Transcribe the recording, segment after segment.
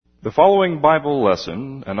The following Bible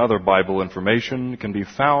lesson and other Bible information can be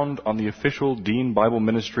found on the official Dean Bible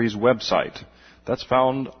Ministries website. That's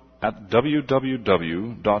found at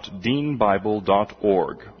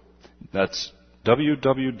www.deanbible.org. That's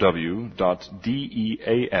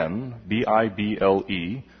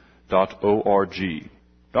www.deanbible.org.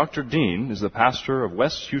 Dr. Dean is the pastor of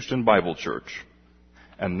West Houston Bible Church.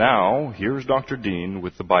 And now, here's Dr. Dean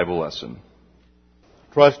with the Bible lesson.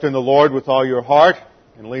 Trust in the Lord with all your heart,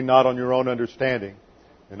 and lean not on your own understanding.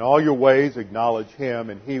 In all your ways acknowledge Him,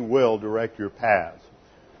 and He will direct your paths.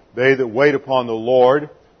 They that wait upon the Lord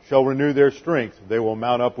shall renew their strength. They will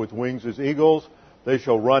mount up with wings as eagles. They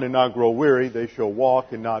shall run and not grow weary. They shall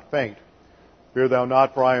walk and not faint. Fear thou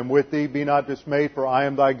not, for I am with thee. Be not dismayed, for I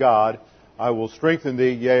am thy God. I will strengthen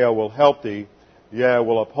thee, yea, I will help thee. Yea, I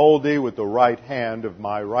will uphold thee with the right hand of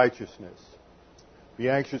my righteousness. Be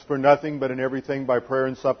anxious for nothing, but in everything by prayer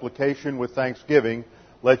and supplication with thanksgiving,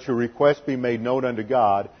 let your requests be made known unto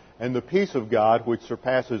God, and the peace of God, which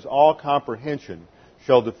surpasses all comprehension,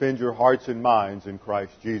 shall defend your hearts and minds in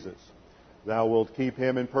Christ Jesus. Thou wilt keep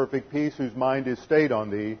him in perfect peace, whose mind is stayed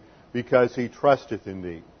on thee, because he trusteth in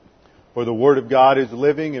thee. For the word of God is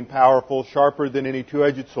living and powerful, sharper than any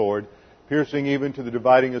two-edged sword, piercing even to the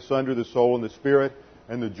dividing asunder the soul and the spirit,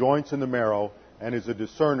 and the joints and the marrow, and is a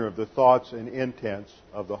discerner of the thoughts and intents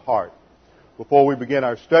of the heart. Before we begin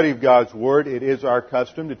our study of God's Word, it is our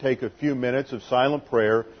custom to take a few minutes of silent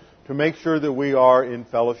prayer to make sure that we are in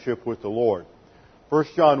fellowship with the Lord. 1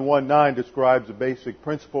 John 1:9 describes a basic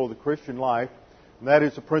principle of the Christian life, and that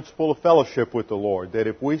is the principle of fellowship with the Lord. That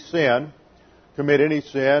if we sin, commit any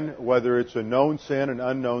sin, whether it's a known sin, an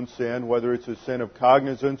unknown sin, whether it's a sin of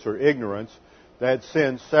cognizance or ignorance, that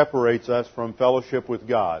sin separates us from fellowship with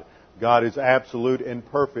God. God is absolute and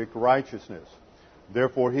perfect righteousness.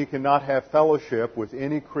 Therefore, He cannot have fellowship with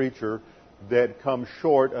any creature that comes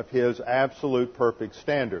short of His absolute perfect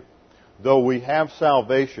standard. Though we have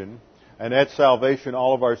salvation, and at salvation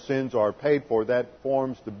all of our sins are paid for, that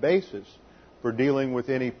forms the basis for dealing with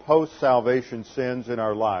any post-salvation sins in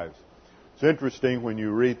our lives. It's interesting when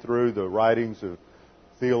you read through the writings of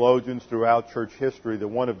theologians throughout church history that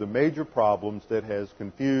one of the major problems that has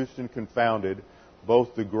confused and confounded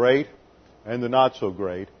both the great and the not so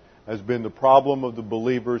great has been the problem of the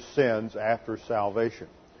believer's sins after salvation.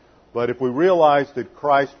 But if we realize that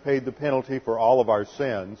Christ paid the penalty for all of our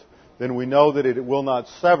sins, then we know that it will not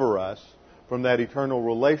sever us from that eternal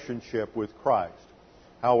relationship with Christ.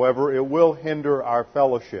 However, it will hinder our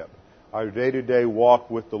fellowship, our day-to-day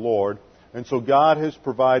walk with the Lord. And so God has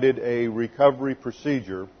provided a recovery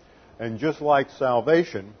procedure. And just like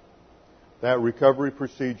salvation, that recovery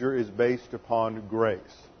procedure is based upon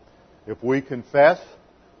grace. If we confess,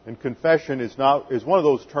 and confession is one of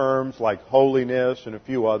those terms like holiness and a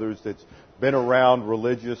few others that's been around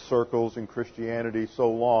religious circles in Christianity so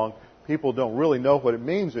long, people don't really know what it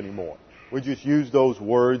means anymore. We just use those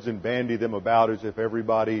words and bandy them about as if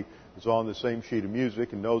everybody is on the same sheet of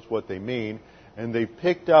music and knows what they mean. And they've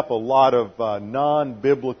picked up a lot of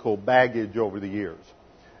non-biblical baggage over the years.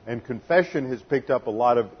 And confession has picked up a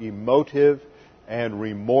lot of emotive and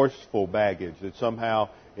remorseful baggage, that somehow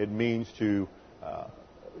it means to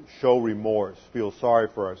show remorse, feel sorry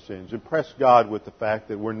for our sins, impress God with the fact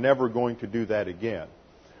that we're never going to do that again.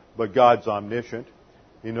 But God's omniscient.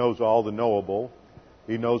 He knows all the knowable.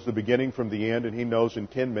 He knows the beginning from the end, and He knows in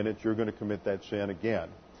 10 minutes you're going to commit that sin again.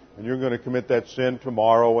 And you're going to commit that sin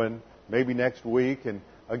tomorrow and maybe next week and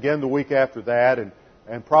again the week after that and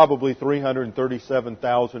probably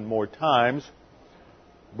 337,000 more times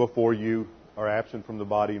before you are absent from the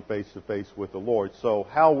body and face to face with the Lord. So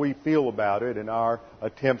how we feel about it and our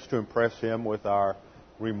attempts to impress Him with our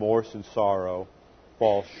remorse and sorrow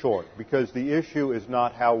fall short. Because the issue is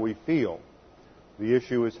not how we feel. The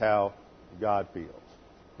issue is how God feels.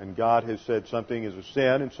 And God has said something is a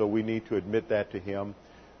sin, and so we need to admit that to Him.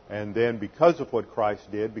 And then because of what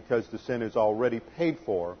Christ did, because the sin is already paid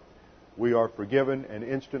for, we are forgiven and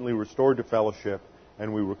instantly restored to fellowship,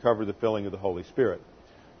 and we recover the filling of the Holy Spirit.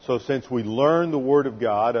 So since we learn the Word of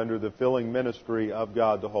God under the filling ministry of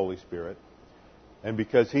God the Holy Spirit, and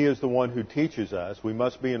because He is the one who teaches us, we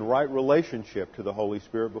must be in right relationship to the Holy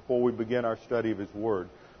Spirit before we begin our study of His Word.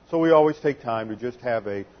 So we always take time to just have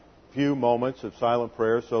a few moments of silent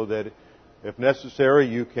prayer so that if necessary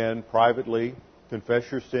you can privately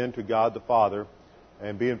confess your sin to God the Father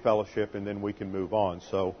and be in fellowship, and then we can move on.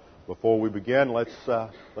 So before we begin, let's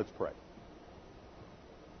pray.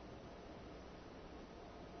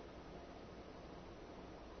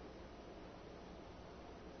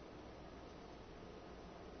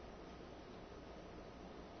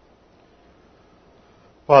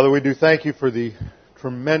 Father, we do thank You for the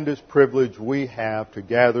tremendous privilege we have to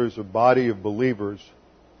gather as a body of believers,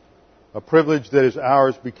 a privilege that is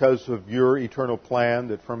ours because of your eternal plan,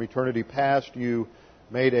 that from eternity past you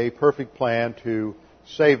made a perfect plan to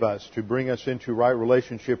save us, to bring us into right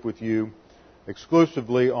relationship with you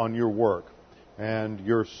exclusively on your work. And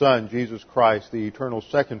your Son, Jesus Christ, the eternal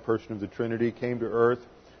second person of the Trinity, came to earth,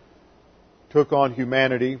 took on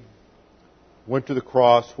humanity, went to the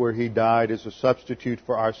cross where He died as a substitute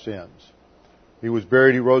for our sins. He was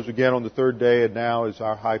buried, He rose again on the third day, and now is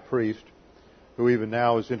our high priest, who even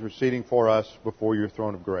now is interceding for us before your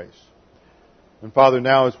throne of grace. And Father,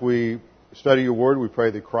 now as we study your word, we pray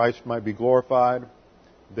that Christ might be glorified,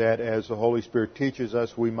 that as the Holy Spirit teaches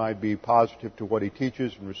us, we might be positive to what He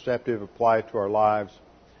teaches and receptive, apply it to our lives,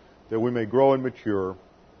 that we may grow and mature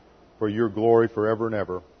for your glory forever and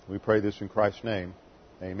ever. We pray this in Christ's name.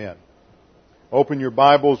 Amen. Open your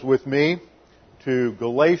Bibles with me to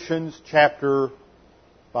Galatians chapter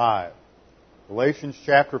 5. Galatians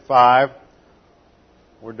chapter 5.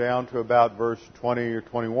 We're down to about verse 20 or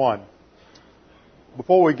 21.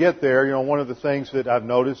 Before we get there, one of the things that I've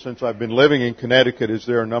noticed since I've been living in Connecticut is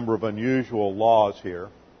there are a number of unusual laws here.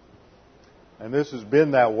 And this has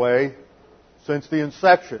been that way since the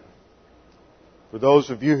inception. For those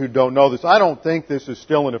of you who don't know this, I don't think this is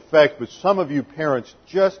still in effect, but some of you parents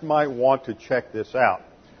just might want to check this out.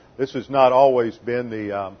 This has not always been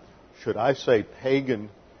the, should I say, pagan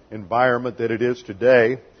environment that it is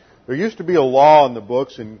today. There used to be a law in the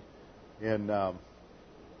books in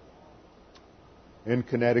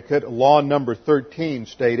Connecticut. Law number 13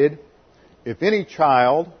 stated, if any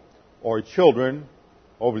child or children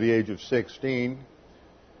over the age of 16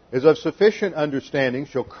 is of sufficient understanding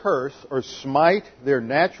shall curse or smite their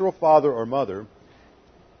natural father or mother,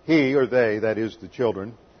 he or they, that is the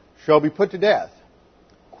children, shall be put to death.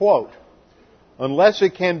 Quote, unless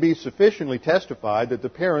it can be sufficiently testified that the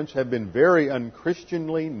parents have been very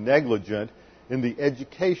unchristianly negligent in the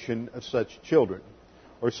education of such children,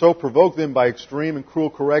 or so provoke them by extreme and cruel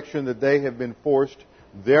correction that they have been forced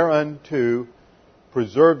thereunto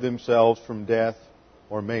preserve themselves from death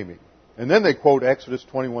or maiming. And then they quote Exodus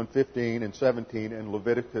 21:15 and 17 and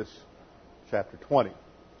Leviticus chapter 20,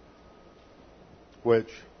 which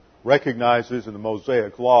recognizes in the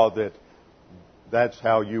Mosaic Law that that's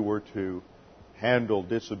how you were to handle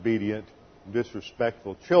disobedient,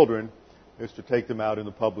 disrespectful children, is to take them out in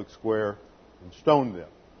the public square and stone them.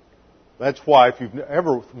 That's why, if you've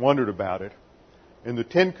ever wondered about it, in the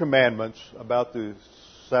Ten Commandments, about the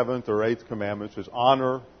seventh or eighth commandment says,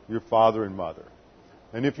 honor your father and mother.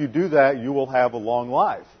 And if you do that, you will have a long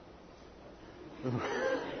life. If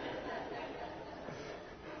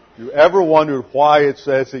you ever wondered why it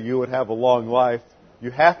says that you would have a long life,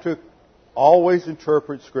 you have to always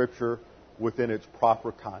interpret Scripture within its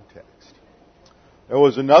proper context. There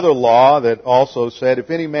was another law that also said, if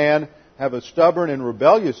any man have a stubborn and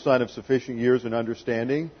rebellious son of sufficient years and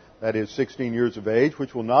understanding, that is 16 years of age,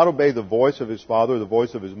 which will not obey the voice of his father or the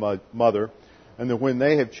voice of his mother, and that when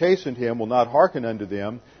they have chastened him will not hearken unto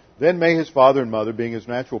them, then may his father and mother, being his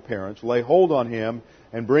natural parents, lay hold on him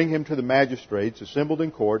and bring him to the magistrates assembled in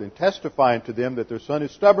court, and testify unto them that their son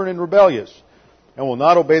is stubborn and rebellious, and will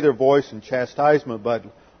not obey their voice in chastisement, but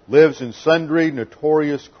lives in sundry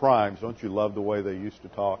notorious crimes. Don't you love the way they used to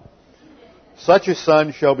talk? Such a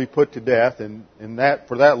son shall be put to death, and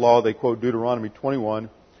for that law they quote Deuteronomy 21:20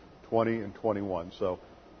 and 21. So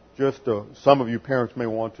just some of you parents may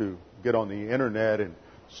want to get on the internet and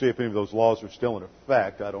see if any of those laws are still in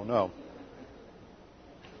effect. I don't know.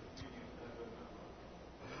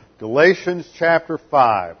 Galatians chapter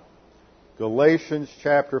 5. Galatians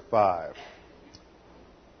chapter 5.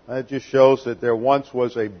 That just shows that there once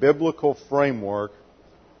was a biblical framework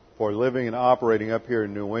for living and operating up here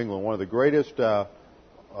in New England. One of the greatest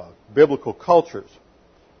biblical cultures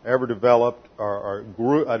ever developed, or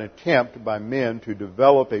grew an attempt by men to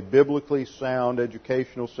develop a biblically sound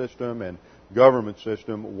educational system and government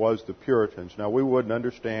system, was the Puritans. Now, we wouldn't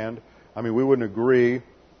agree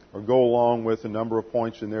or go along with a number of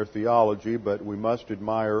points in their theology, but we must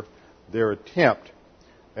admire their attempt,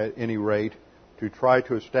 at any rate, to try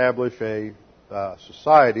to establish a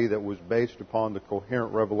society that was based upon the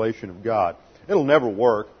coherent revelation of God. It'll never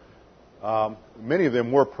work. Many of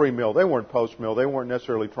them were pre-mill. They weren't post-mill. They weren't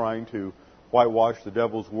necessarily trying to whitewash the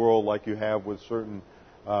devil's world like you have with certain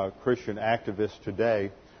Christian activists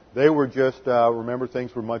today. They were just, remember,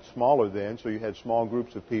 things were much smaller then, so you had small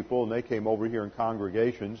groups of people, and they came over here in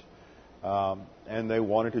congregations, and they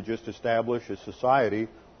wanted to just establish a society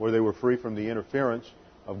where they were free from the interference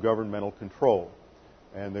of governmental control.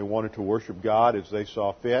 And they wanted to worship God as they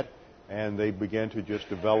saw fit, and they began to just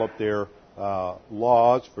develop their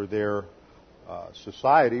laws for their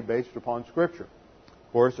society based upon Scripture.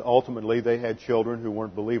 Of course, ultimately they had children who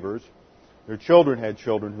weren't believers. Their children had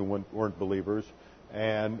children who weren't believers.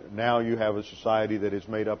 And now you have a society that is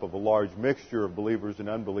made up of a large mixture of believers and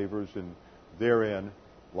unbelievers, and therein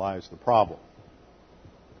lies the problem.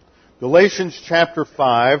 Galatians chapter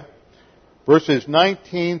 5, verses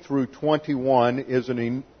 19 through 21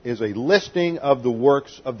 is a listing of the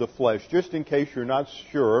works of the flesh. Just in case you're not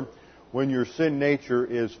sure, when your sin nature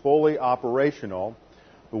is fully operational,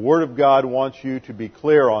 the Word of God wants you to be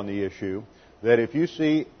clear on the issue that if you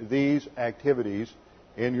see these activities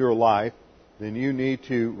in your life, then you need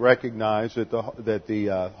to recognize that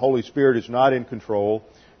the Holy Spirit is not in control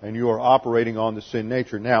and you are operating on the sin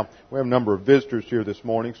nature. Now, we have a number of visitors here this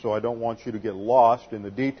morning, so I don't want you to get lost in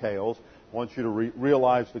the details. I want you to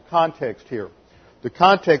realize the context here. The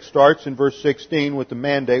context starts in verse 16 with the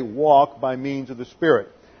mandate, walk by means of the Spirit.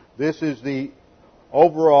 This is the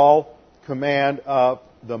overall command of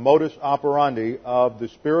the modus operandi of the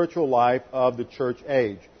spiritual life of the church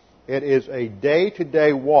age. It is a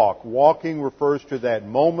day-to-day walk. Walking refers to that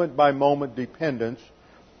moment-by-moment dependence,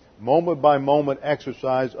 moment-by-moment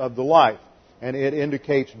exercise of the life. And it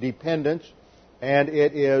indicates dependence, and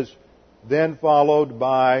it is then followed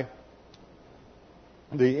by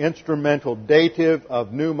the instrumental dative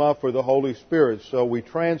of pneuma for the Holy Spirit. So we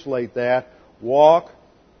translate that, walk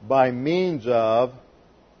by means of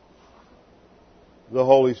the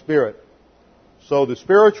Holy Spirit. So the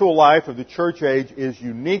spiritual life of the church age is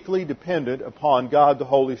uniquely dependent upon God the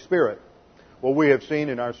Holy Spirit. What we have seen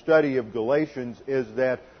in our study of Galatians is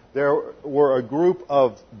that there were a group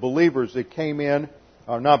of believers that came in,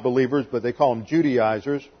 or not believers, but they call them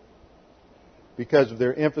Judaizers, because of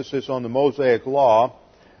their emphasis on the Mosaic Law.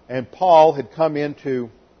 And Paul had come into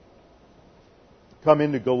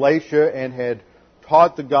Galatia and had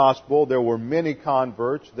taught the gospel. There were many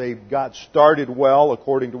converts. They got started well,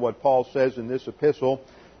 according to what Paul says in this epistle.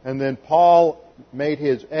 And then Paul made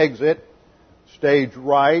his exit, stage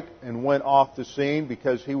right, and went off the scene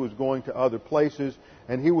because he was going to other places.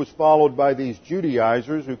 And he was followed by these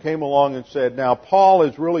Judaizers who came along and said, now Paul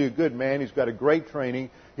is really a good man. He's got a great training.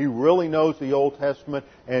 He really knows the Old Testament.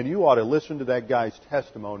 And you ought to listen to that guy's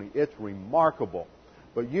testimony. It's remarkable.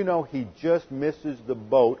 But you know, he just misses the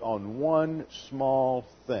boat on one small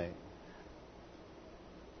thing.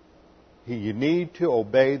 You need to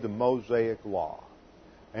obey the Mosaic Law.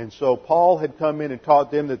 And so Paul had come in and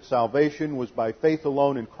taught them that salvation was by faith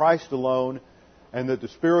alone in Christ alone, and that the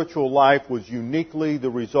spiritual life was uniquely the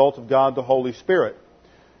result of God the Holy Spirit.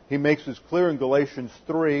 He makes this clear in Galatians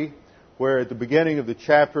 3, where at the beginning of the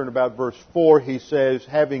chapter in about verse 4, he says,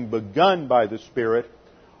 having begun by the Spirit,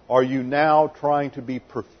 are you now trying to be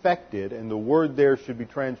perfected? And the word there should be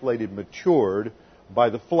translated matured by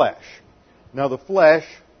the flesh. Now the flesh,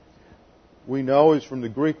 we know, is from the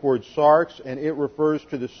Greek word sarx, and it refers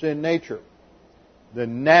to the sin nature. The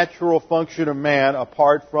natural function of man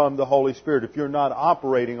apart from the Holy Spirit. If you're not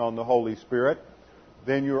operating on the Holy Spirit,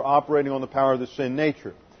 then you're operating on the power of the sin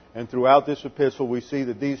nature. And throughout this epistle we see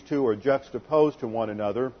that these two are juxtaposed to one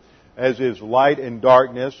another, as is light and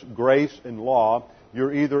darkness, grace and law.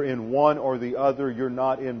 You're either in one or the other. You're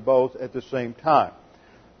not in both at the same time.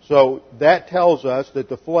 So that tells us that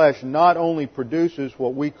the flesh not only produces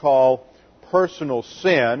what we call personal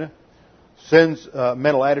sins,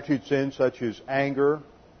 mental attitude sins such as anger,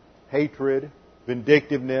 hatred,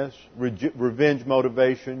 vindictiveness, revenge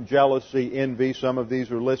motivation, jealousy, envy. Some of these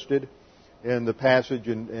are listed in the passage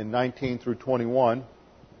in 19 through 21.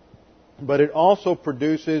 But it also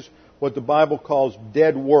produces what the Bible calls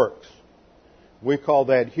dead works. We call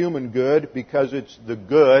that human good because it's the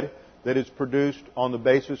good that is produced on the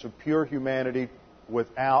basis of pure humanity,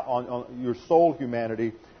 without on your soul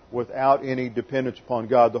humanity, without any dependence upon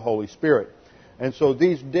God the Holy Spirit. And so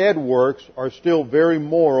these dead works are still very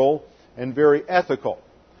moral and very ethical.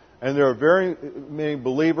 And there are very many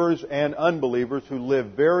believers and unbelievers who live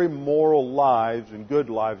very moral lives and good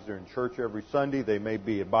lives. They're in church every Sunday. They may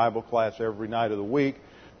be at Bible class every night of the week.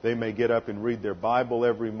 They may get up and read their Bible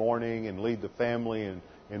every morning and lead the family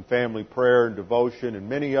in family prayer and devotion and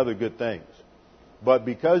many other good things. But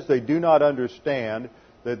because they do not understand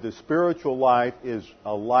that the spiritual life is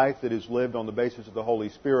a life that is lived on the basis of the Holy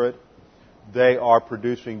Spirit, they are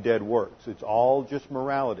producing dead works. It's all just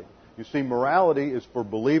morality. You see, morality is for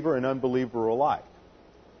believer and unbeliever alike.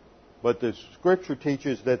 But the Scripture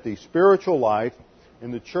teaches that the spiritual life in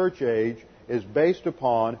the church age is based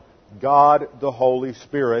upon God the Holy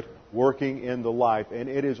Spirit working in the life. And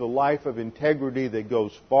it is a life of integrity that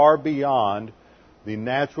goes far beyond the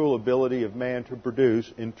natural ability of man to produce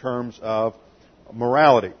in terms of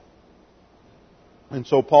morality. And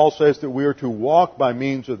so Paul says that we are to walk by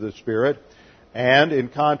means of the Spirit, and in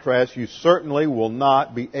contrast, you certainly will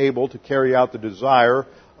not be able to carry out the desire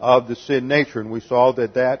of the sin nature. And we saw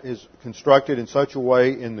that that is constructed in such a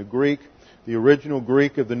way in the Greek, the original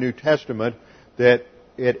Greek of the New Testament, that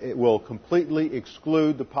it will completely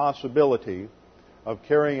exclude the possibility of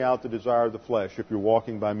carrying out the desire of the flesh if you're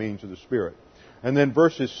walking by means of the Spirit. And then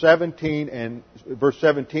verse 17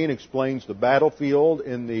 explains the battlefield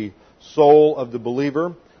in the soul of the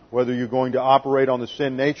believer, whether you're going to operate on the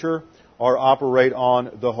sin nature or operate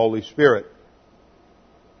on the Holy Spirit.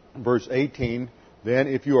 Verse 18, then,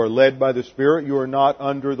 if you are led by the Spirit, you are not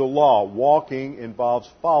under the law. Walking involves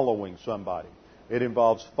following somebody. It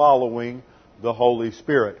involves following the Holy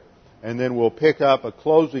Spirit. And then we'll pick up a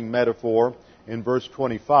closing metaphor in verse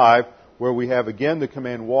 25, where we have again the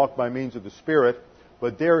command, walk by means of the Spirit,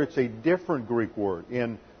 but there it's a different Greek word.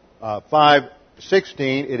 In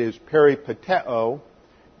 5:16, it is peripateo.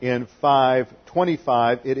 In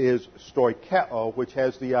 5:25, it is stoikeo, which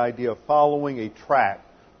has the idea of following a track,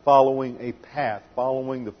 following a path,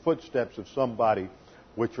 following the footsteps of somebody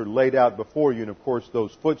which are laid out before you. And of course,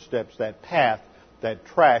 those footsteps, that path, that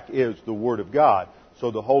track is the Word of God. So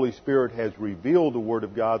the Holy Spirit has revealed the Word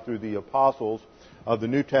of God through the apostles of the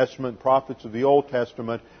New Testament, prophets of the Old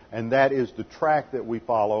Testament, and that is the track that we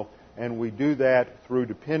follow. And we do that through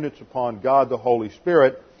dependence upon God the Holy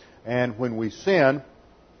Spirit. And when we sin,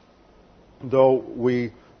 though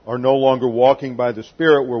we are no longer walking by the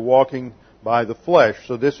Spirit, we're walking by the flesh.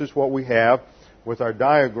 So this is what we have with our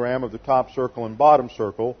diagram of the top circle and bottom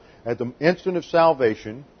circle. At the instant of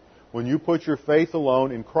salvation, when you put your faith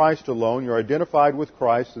alone in Christ alone, you're identified with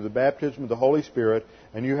Christ through the baptism of the Holy Spirit,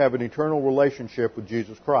 and you have an eternal relationship with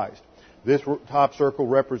Jesus Christ. This top circle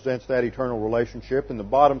represents that eternal relationship, and the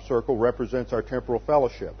bottom circle represents our temporal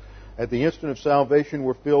fellowship. At the instant of salvation,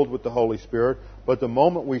 we're filled with the Holy Spirit, but the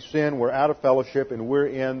moment we sin, we're out of fellowship, and we're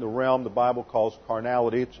in the realm the Bible calls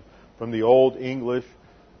carnality. It's from the Old English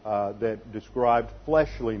that described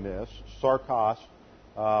fleshliness, sarkos,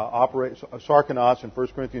 sarkonos in 1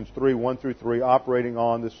 Corinthians 3, 1 through 3, operating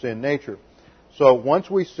on the sin nature. So once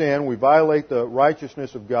we sin, we violate the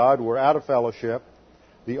righteousness of God, we're out of fellowship.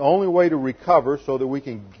 The only way to recover so that we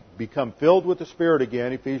can become filled with the Spirit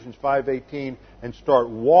again, Ephesians 5:18, and start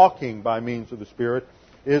walking by means of the Spirit,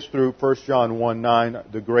 is through 1 John 1:9,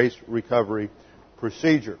 the grace recovery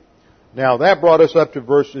procedure. Now that brought us up to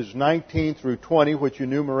verses 19 through 20, which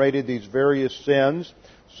enumerated these various sins.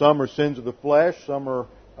 Some are sins of the flesh, some are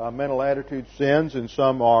mental attitude sins, and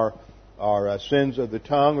some are sins of the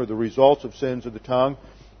tongue, or the results of sins of the tongue.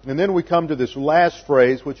 And then we come to this last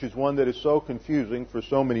phrase, which is one that is so confusing for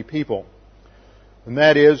so many people. And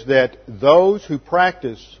that is that those who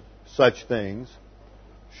practice such things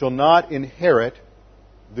shall not inherit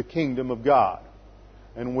the kingdom of God.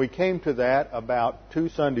 And we came to that about 2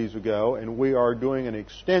 Sundays ago, and we are doing an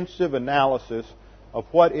extensive analysis of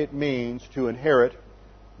what it means to inherit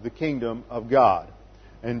the kingdom of God.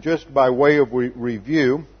 And just by way of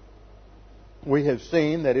review, we have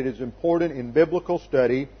seen that it is important in biblical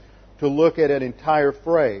study to look at an entire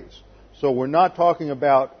phrase. So we're not talking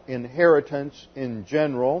about inheritance in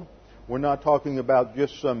general. We're not talking about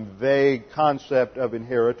just some vague concept of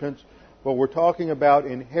inheritance, but we're talking about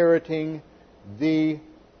inheriting the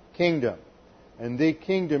kingdom. And the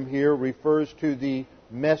kingdom here refers to the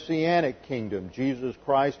Messianic kingdom. Jesus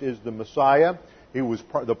Christ is the Messiah. He was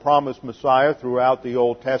the promised Messiah throughout the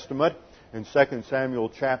Old Testament. In 2 Samuel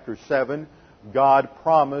chapter 7, God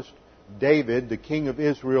promised David, the king of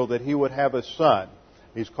Israel, that he would have a son.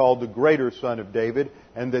 He's called the greater son of David,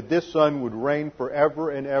 and that this son would reign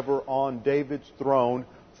forever and ever on David's throne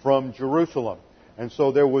from Jerusalem. And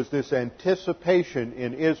so there was this anticipation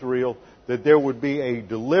in Israel that there would be a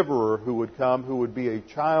deliverer who would come, who would be a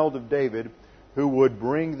child of David, who would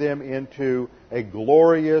bring them into a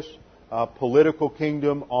glorious political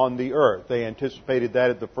kingdom on the earth. They anticipated that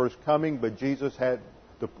at the first coming, but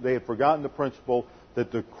they had forgotten the principle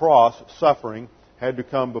that the cross, suffering, had to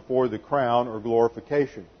come before the crown or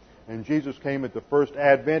glorification. And Jesus came at the first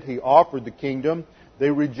advent. He offered the kingdom.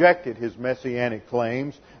 They rejected his messianic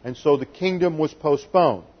claims, and so the kingdom was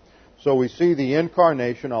postponed. So we see the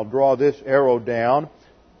incarnation. I'll draw this arrow down.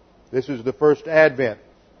 This is the first advent.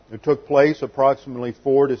 It took place approximately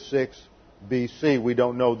 4 to 6 BC. We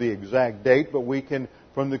don't know the exact date, but we can,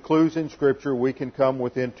 from the clues in Scripture, we can come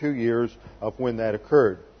within 2 years of when that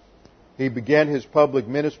occurred. He began his public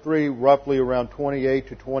ministry roughly around 28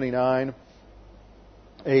 to 29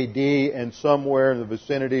 AD, and somewhere in the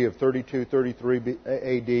vicinity of 32, 33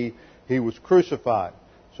 AD, he was crucified.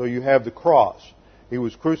 So you have the cross. He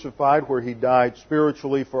was crucified, where He died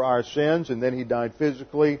spiritually for our sins, and then He died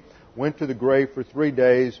physically, went to the grave for 3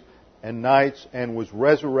 days and nights, and was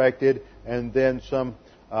resurrected, and then some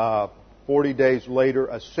 40 days later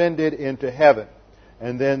ascended into heaven.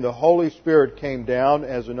 And then the Holy Spirit came down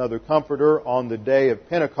as another comforter on the day of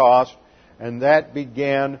Pentecost, and that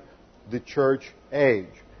began the church age.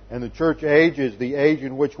 And the church age is the age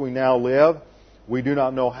in which we now live. We do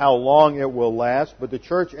not know how long it will last, but the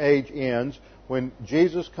church age ends when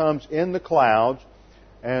Jesus comes in the clouds,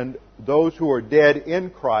 and those who are dead in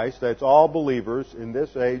Christ, that's all believers in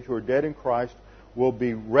this age who are dead in Christ, will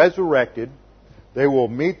be resurrected. They will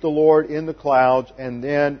meet the Lord in the clouds, and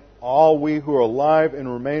then all we who are alive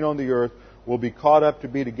and remain on the earth will be caught up to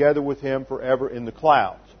be together with Him forever in the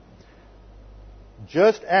clouds.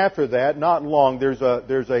 Just after that, not long, there's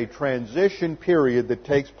a transition period that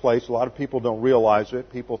takes place. A lot of people don't realize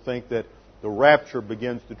it. People think that the rapture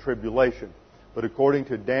begins the tribulation. But according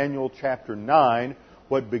to Daniel chapter 9,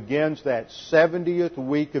 what begins that 70th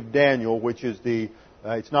week of Daniel, which is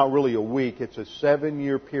it's not really a week, it's a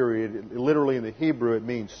 7-year period. Literally in the Hebrew it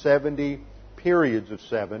means 70 periods of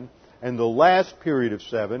 7. And the last period of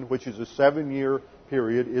 7, which is a 7-year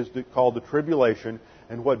period, is called the tribulation.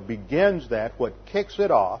 And what begins that, what kicks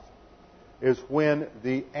it off, is when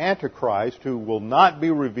the Antichrist, who will not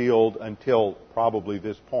be revealed until probably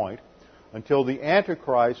this point, until the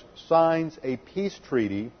Antichrist signs a peace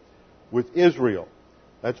treaty with Israel.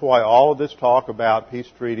 That's why all of this talk about peace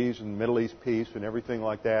treaties and Middle East peace and everything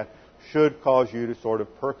like that should cause you to sort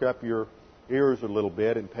of perk up your ears a little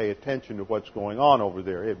bit and pay attention to what's going on over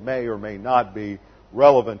there. It may or may not be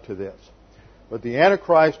relevant to this. But the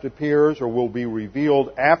Antichrist appears or will be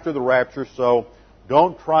revealed after the rapture, so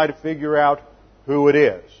don't try to figure out who it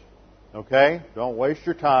is. Okay? Don't waste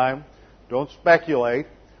your time. Don't speculate.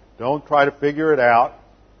 Don't try to figure it out.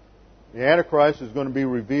 The Antichrist is going to be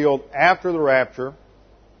revealed after the rapture,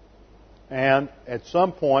 and at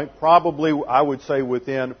some point, probably I would say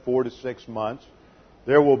within 4 to 6 months,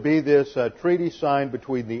 there will be this treaty signed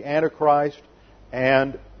between the Antichrist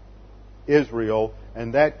and Israel,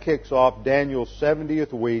 and that kicks off Daniel's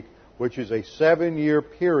 70th week, which is a 7-year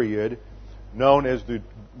period known as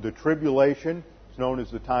the tribulation. It's known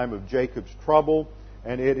as the time of Jacob's trouble,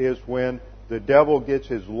 and it is when the devil gets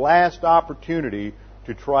his last opportunity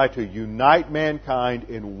to try to unite mankind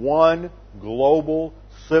in one global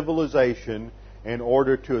civilization in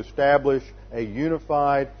order to establish a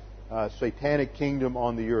unified satanic kingdom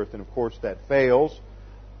on the earth. And of course that fails,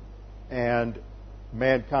 and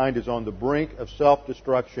mankind is on the brink of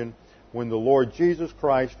self-destruction when the Lord Jesus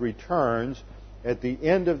Christ returns at the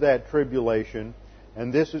end of that tribulation,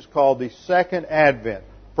 and this is called the Second Advent.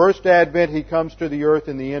 First Advent, He comes to the earth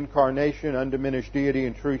in the incarnation, undiminished deity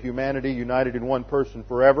and true humanity, united in one person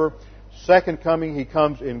forever. Second coming, He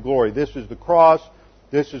comes in glory. This is the cross.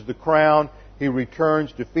 This is the crown. He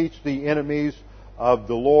returns, defeats the enemies of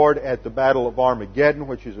the Lord at the Battle of Armageddon,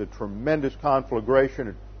 which is a tremendous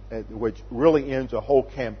conflagration, which really ends a whole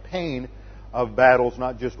campaign of battles,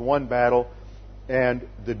 not just one battle. And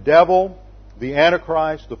the devil, the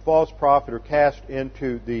Antichrist, the false prophet are cast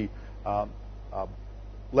into the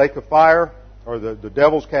lake of fire, or the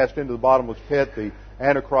devil's cast into the bottomless pit. The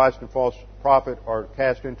Antichrist and false prophet are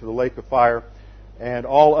cast into the lake of fire. And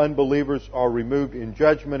all unbelievers are removed in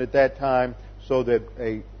judgment at that time, so that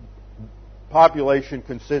a population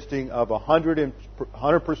consisting of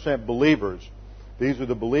 100% believers, these are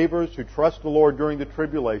the believers who trust the Lord during the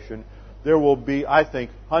tribulation, there will be, I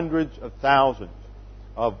think, hundreds of thousands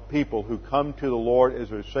of people who come to the Lord as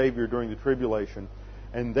their Savior during the tribulation,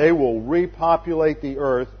 and they will repopulate the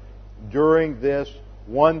earth during this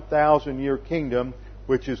 1,000-year kingdom,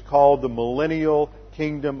 which is called the millennial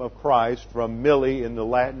kingdom of Christ, from milli in the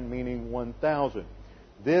Latin meaning 1,000.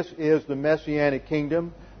 This is the Messianic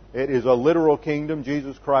kingdom. It is a literal kingdom.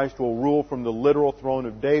 Jesus Christ will rule from the literal throne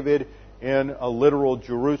of David in a literal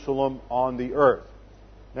Jerusalem on the earth.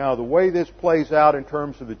 Now, the way this plays out in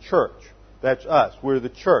terms of the church, that's us. We're the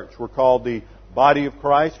church. We're called the body of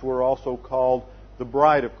Christ. We're also called the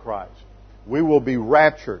bride of Christ. We will be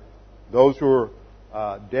raptured. Those who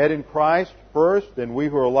are dead in Christ first, then we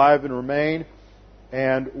who are alive and remain.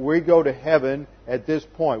 And we go to heaven at this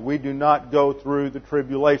point. We do not go through the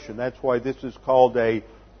tribulation. That's why this is called a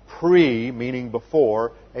meaning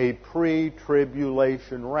before, a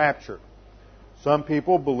pre-tribulation rapture. Some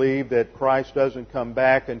people believe that Christ doesn't come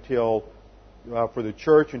back until, for the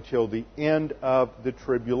church, until the end of the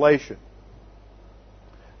tribulation.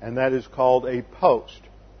 And that is called a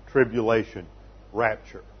post-tribulation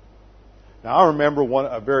rapture. Now, I remember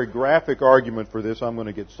a very graphic argument for this. I'm going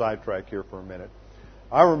to get sidetracked here for a minute.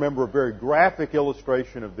 I remember a very graphic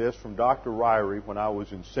illustration of this from Dr. Ryrie when I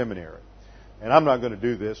was in seminary. And I'm not going to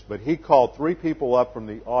do this, but he called 3 people up from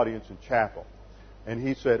the audience in chapel. And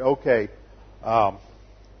he said, okay, I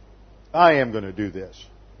am going to do this.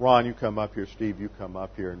 Ron, you come up here. Steve, you come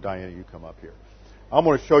up here. And Diana, you come up here. I'm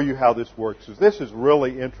going to show you how this works. This is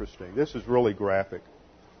really interesting. This is really graphic.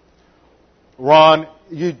 Ron,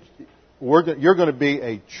 you're going to be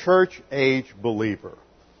a church-age believer.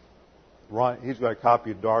 Ron, he's got a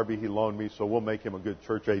copy of Darby he loaned me, so we'll make him a good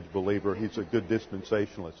church-age believer. He's a good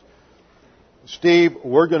dispensationalist. Steve,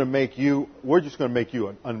 we're just going to make you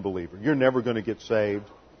an unbeliever. You're never going to get saved.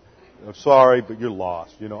 I'm sorry, but you're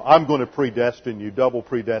lost. I'm going to predestine you, double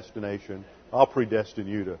predestination. I'll predestine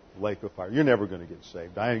you to lake of fire. You're never going to get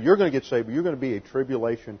saved. Diana, you're going to get saved, but you're going to be a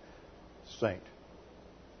tribulation saint.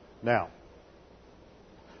 Now,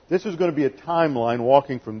 this is going to be a timeline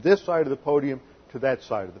walking from this side of the podium to that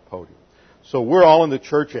side of the podium. So we're all in the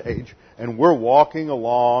church age, and we're walking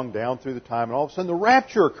along down through the time, and all of a sudden the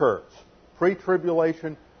rapture occurs.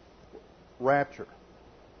 Pre-tribulation rapture.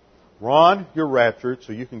 Ron, you're raptured,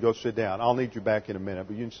 so you can go sit down. I'll need you back in a minute,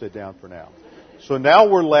 but you can sit down for now. So now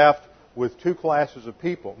we're left with 2 classes of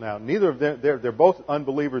people. Now, neither of them, they're both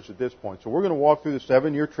unbelievers at this point. So we're going to walk through the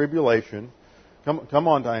 7-year tribulation. Come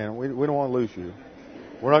on, Diana. We don't want to lose you.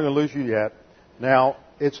 We're not going to lose you yet. Now,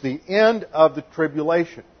 it's the end of the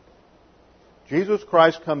tribulation. Jesus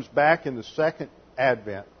Christ comes back in the second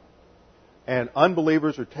advent, and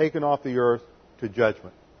unbelievers are taken off the earth to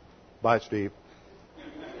judgment. Bye, Steve.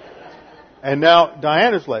 And now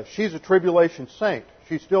Diana's left. She's a tribulation saint.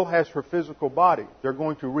 She still has her physical body. They're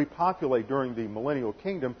going to repopulate during the millennial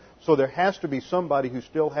kingdom, so there has to be somebody who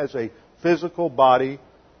still has a physical body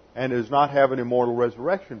and does not have an immortal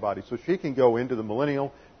resurrection body. So she can go into the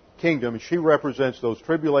millennial kingdom, and she represents those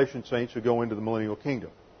tribulation saints who go into the millennial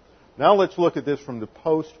kingdom. Now let's look at this from the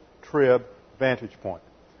post-trib vantage point.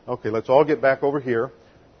 Okay, let's all get back over here.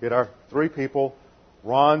 Get our 3 people.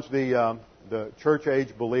 Ron's the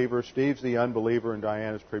church-age believer, Steve's the unbeliever, and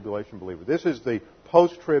Diana's tribulation believer. This is the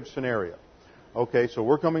post-trib scenario. Okay, so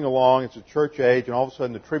we're coming along, it's a church age, and all of a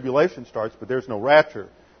sudden the tribulation starts, but there's no rapture,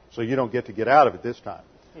 so you don't get out of it this time.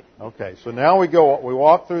 Okay, so now we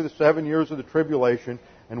walk through the 7 years of the tribulation,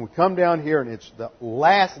 and we come down here, and it's the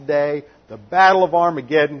last day. The Battle of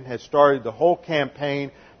Armageddon has started, the whole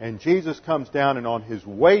campaign, and Jesus comes down, and on his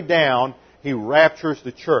way down, he raptures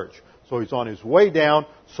the church. So he's on his way down,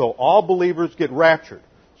 so all believers get raptured.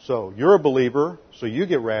 So you're a believer, so you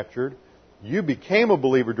get raptured. You became a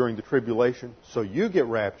believer during the tribulation, so you get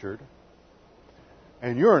raptured.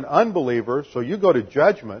 And you're an unbeliever, so you go to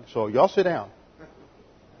judgment. So y'all sit down.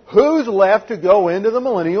 Who's left to go into the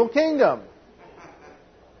millennial kingdom?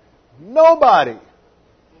 Nobody.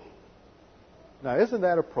 Now, isn't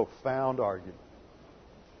that a profound argument?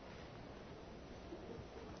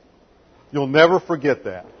 You'll never forget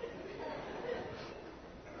that.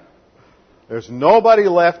 There's nobody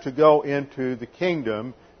left to go into the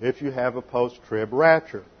kingdom if you have a post-trib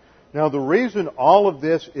rapture. Now, the reason all of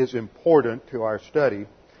this is important to our study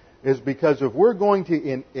is because if we're going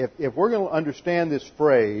to understand this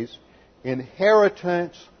phrase,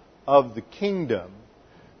 inheritance of the kingdom,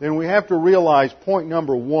 then we have to realize, point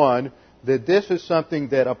number 1, that this is something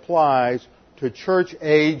that applies to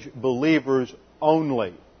church-age believers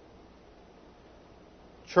only.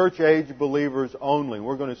 Church-age believers only.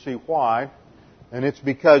 We're going to see why. And it's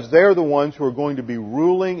because they're the ones who are going to be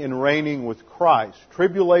ruling and reigning with Christ.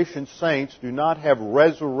 Tribulation saints do not have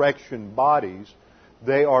resurrection bodies.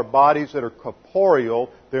 They are bodies that are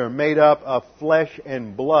corporeal. They're made up of flesh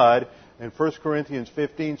and blood. And 1 Corinthians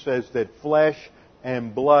 15 says that flesh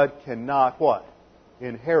and blood cannot what?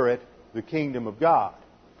 Inherit the kingdom of God.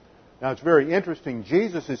 Now, it's very interesting.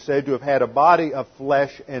 Jesus is said to have had a body of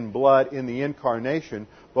flesh and blood in the incarnation,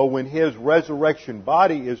 but when his resurrection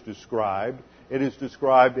body is described, it is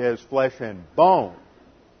described as flesh and bone.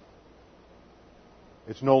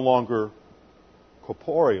 It's no longer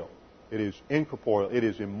corporeal. It is incorporeal. It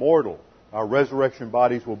is immortal. Our resurrection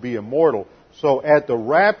bodies will be immortal. So at the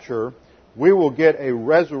rapture, we will get a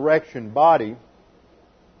resurrection body,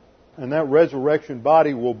 and that resurrection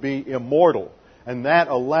body will be immortal. And that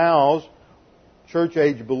allows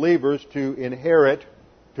church-age believers to inherit,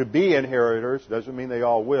 to be inheritors. Doesn't mean they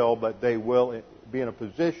all will, but they will be in a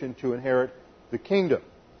position to inherit the kingdom.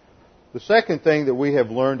 The second thing that we have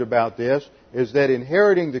learned about this is that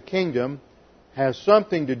inheriting the kingdom has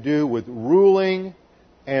something to do with ruling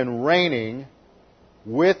and reigning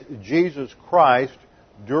with Jesus Christ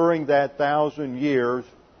during that 1,000 years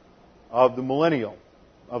of the millennium.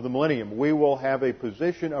 We will have a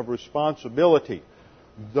position of responsibility.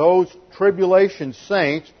 those tribulation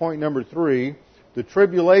saints, point number 3, the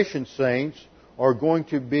tribulation saints are going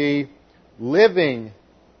to be living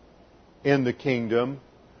in the kingdom,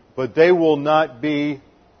 but they will not be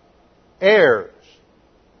heirs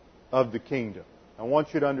of the kingdom. I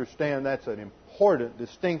want you to understand that's an important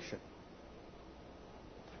distinction.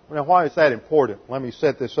 Now, why is that important? Let me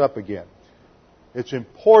set this up again. It's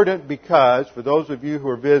important because, for those of you who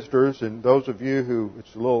are visitors and those of you who,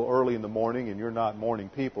 it's a little early in the morning and you're not morning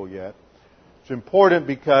people yet, it's important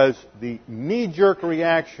because the knee-jerk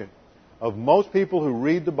reaction of most people who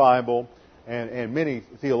read the Bible, and many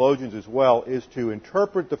theologians as well, is to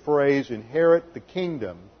interpret the phrase inherit the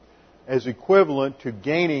kingdom as equivalent to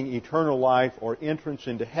gaining eternal life or entrance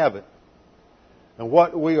into heaven. And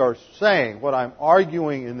what we are saying, what I'm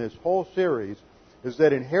arguing in this whole series, is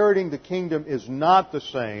that inheriting the kingdom is not the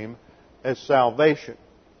same as salvation.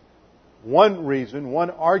 One reason,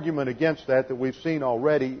 one argument against that we've seen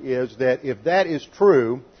already is that if that is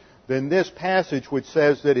true, then this passage which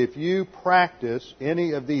says that if you practice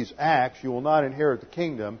any of these acts, you will not inherit the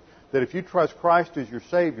kingdom, that if you trust Christ as your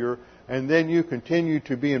Savior, and then you continue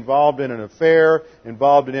to be involved in an affair,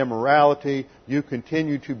 involved in immorality, you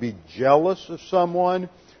continue to be jealous of someone,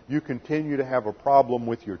 you continue to have a problem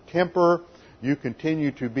with your temper, you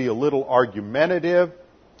continue to be a little argumentative,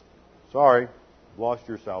 sorry, you've lost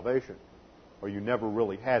your salvation. Or you never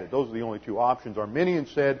really had it. Those are the only two options.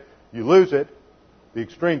 Arminians said, you lose it. The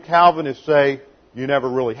extreme Calvinists say, you never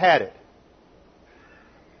really had it.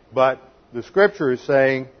 But the Scripture is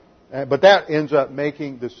saying, but that ends up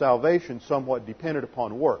making the salvation somewhat dependent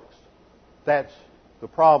upon works. That's the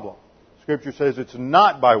problem. Scripture says it's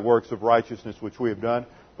not by works of righteousness which we have done,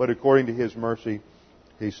 but according to His mercy,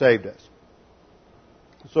 He saved us.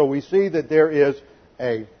 So we see that there is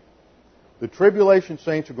the tribulation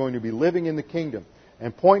saints are going to be living in the kingdom.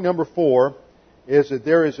 And point number 4 is that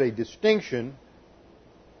there is a distinction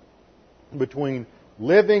between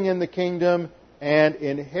living in the kingdom and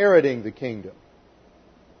inheriting the kingdom.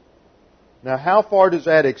 Now, how far does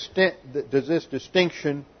this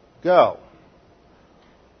distinction go?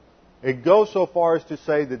 It goes so far as to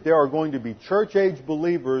say that there are going to be church-age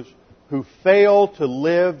believers who fail to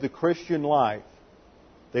live the Christian life.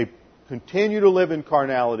 They continue to live in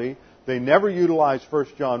carnality. They never utilize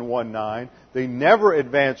 1 John 1:9. They never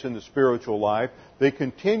advance in the spiritual life. They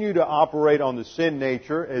continue to operate on the sin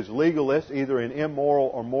nature as legalists, either in immoral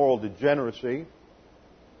or moral degeneracy.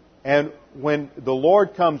 And when the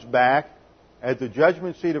Lord comes back at the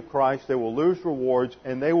judgment seat of Christ, they will lose rewards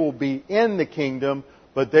and they will be in the kingdom,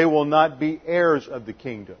 but they will not be heirs of the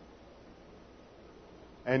kingdom.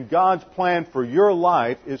 And God's plan for your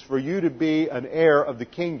life is for you to be an heir of the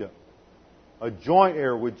kingdom, a joint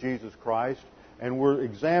heir with Jesus Christ, and we're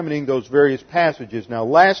examining those various passages. Now,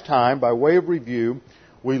 last time, by way of review,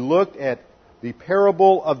 we looked at the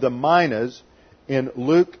parable of the minas in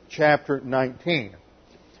Luke chapter 19.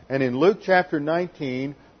 And in Luke chapter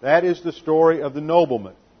 19, that is the story of the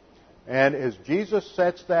nobleman. And as Jesus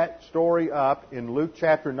sets that story up in Luke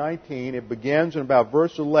chapter 19, it begins in about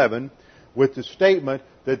verse 11 with the statement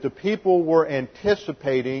that the people were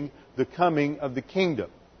anticipating the coming of the kingdom.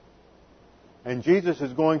 And Jesus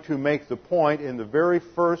is going to make the point in the very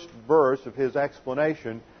first verse of His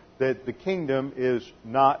explanation that the kingdom is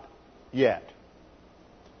not yet.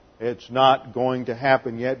 It's not going to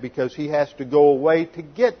happen yet because He has to go away to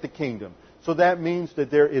get the kingdom. So that means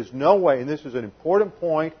that there is no way, and this is an important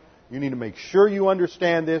point, you need to make sure you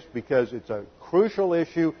understand this because it's a crucial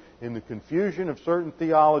issue in the confusion of certain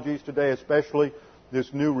theologies today, especially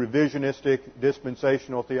this new revisionistic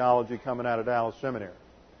dispensational theology coming out of Dallas Seminary.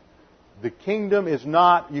 The kingdom is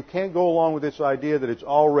not, you can't go along with this idea that it's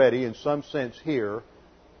already, in some sense, here,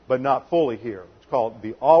 but not fully here. It's called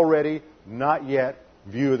the already, not yet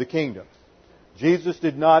view of the kingdom. Jesus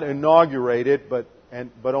did not inaugurate it, but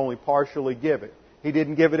only partially give it. He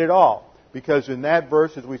didn't give it at all. Because in that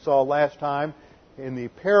verse, as we saw last time, in the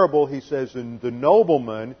parable, he says the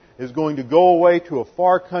nobleman is going to go away to a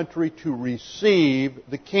far country to receive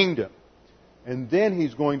the kingdom. And then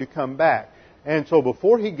he's going to come back. And so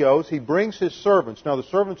before he goes, he brings his servants. Now the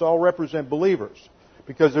servants all represent believers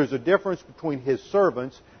because there's a difference between his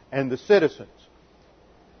servants and the citizens.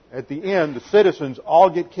 At the end, the citizens all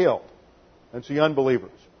get killed. That's the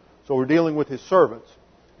unbelievers. So we're dealing with his servants.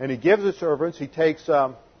 And he gives the servants, he takes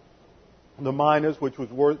the minas, which was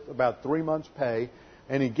worth about 3 months' pay,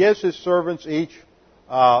 and he gives his servants each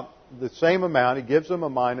the same amount. He gives them a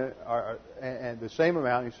mina and the same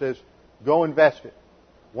amount. He says, go invest it.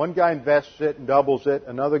 One guy invests it and doubles it.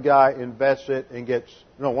 Another guy invests it and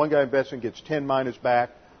one guy invests it and gets 10 minas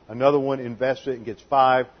back. Another one invests it and gets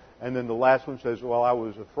 5. And then the last one says, well, I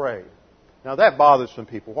was afraid. Now that bothers some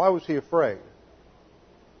people. Why was he afraid?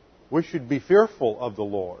 We should be fearful of the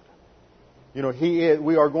Lord. You know,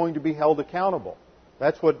 we are going to be held accountable.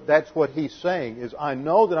 That's what he's saying, is I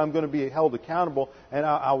know that I'm going to be held accountable, and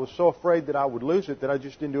I was so afraid that I would lose it that I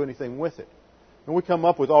just didn't do anything with it. And we come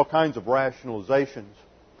up with all kinds of rationalizations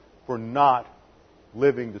for not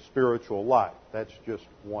living the spiritual life. That's just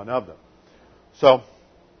one of them. So,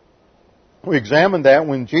 we examine that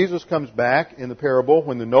when Jesus comes back in the parable,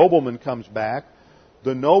 when the nobleman comes back,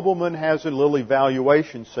 the nobleman has a little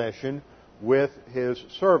evaluation session with his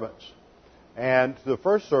servants. And the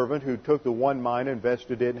first servant who took the 1 mina,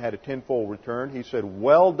 invested it, and had a tenfold return, he said,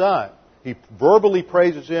 well done. He verbally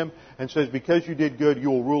praises him and says, because you did good, you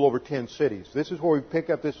will rule over 10 cities. This is where we pick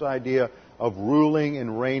up this idea of ruling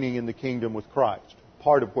and reigning in the kingdom with Christ.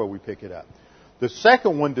 Part of where we pick it up. The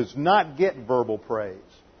second one does not get verbal praise.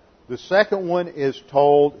 The second one is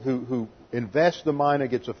told, who invests the mina,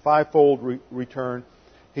 gets a 5-fold return.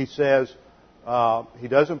 He says, he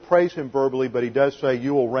doesn't praise him verbally, but he does say,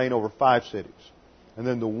 you will reign over 5 cities. And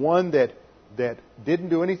then the one that didn't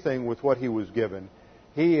do anything with what he was given,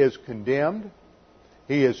 he is condemned.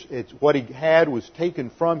 What he had was taken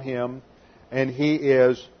from him, and he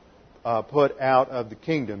is put out of the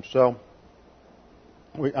kingdom. So,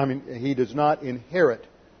 he does not inherit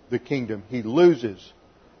the kingdom. He loses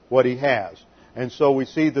what he has. And so we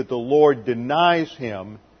see that the Lord denies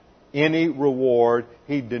him any reward.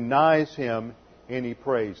 He denies him any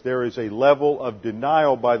praise. There is a level of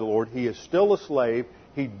denial by the Lord. He is still a slave.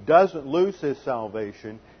 He doesn't lose his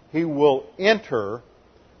salvation. He will enter,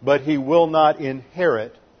 but he will not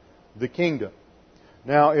inherit the kingdom.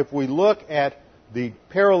 Now, if we look at the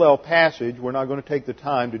parallel passage, we're not going to take the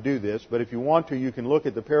time to do this, but if you want to, you can look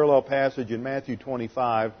at the parallel passage in Matthew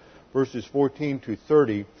 25, verses 14 to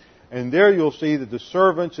 30, and there you'll see that the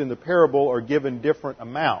servants in the parable are given different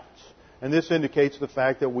amounts. And this indicates the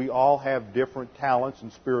fact that we all have different talents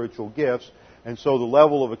and spiritual gifts, and so the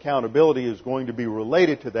level of accountability is going to be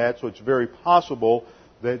related to that, so it's very possible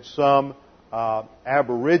that some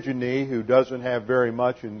aborigine who doesn't have very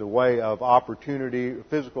much in the way of opportunity,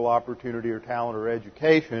 physical opportunity or talent or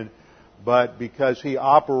education, but because he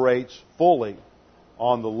operates fully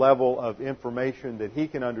on the level of information that he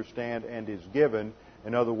can understand and is given,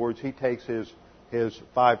 in other words, he takes his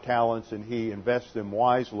 5 talents and he invests them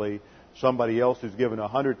wisely. Somebody else who's given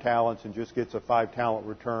 100 talents and just gets a 5-talent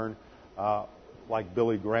return, like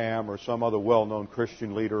Billy Graham or some other well-known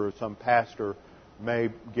Christian leader or some pastor, may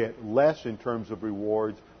get less in terms of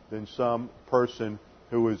rewards than some person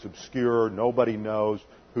who is obscure, nobody knows,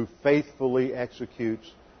 who faithfully executes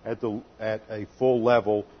at a full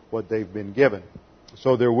level what they've been given.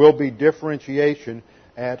 So there will be differentiation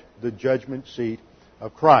at the judgment seat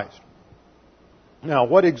of Christ. Now,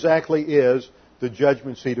 what exactly is the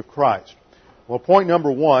judgment seat of Christ? Well, point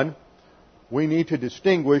number 1, we need to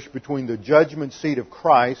distinguish between the judgment seat of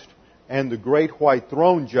Christ and the great white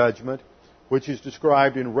throne judgment, which is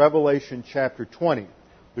described in Revelation chapter 20.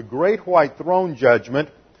 The great white throne judgment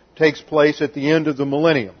takes place at the end of the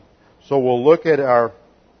millennium. So we'll look at our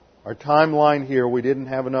timeline here. We didn't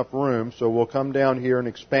have enough room, so we'll come down here and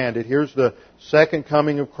expand it. Here's the second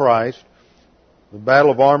coming of Christ, the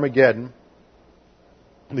Battle of Armageddon,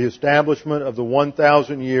 the establishment of the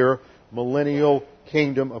 1,000-year millennial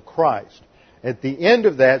kingdom of Christ. At the end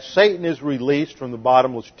of that, Satan is released from the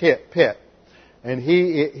bottomless pit. And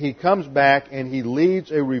he comes back and he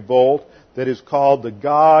leads a revolt that is called the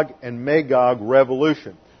Gog and Magog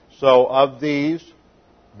revolution. So of these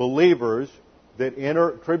believers that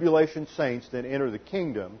enter, tribulation saints that enter the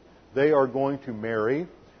kingdom, they are going to marry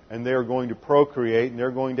and they are going to procreate and they're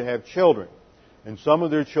going to have children. And some of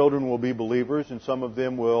their children will be believers and some of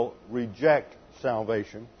them will reject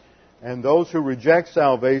salvation. And those who reject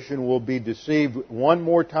salvation will be deceived one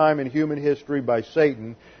more time in human history by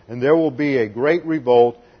Satan, and there will be a great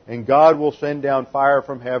revolt, and God will send down fire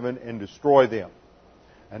from heaven and destroy them.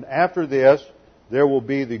 And after this, there will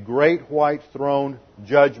be the great white throne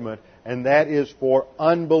judgment, and that is for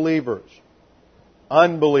unbelievers.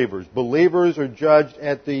 Unbelievers. Believers are judged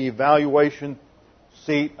at the evaluation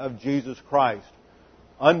seat of Jesus Christ.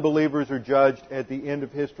 Unbelievers are judged at the end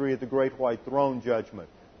of history at the great white throne judgment.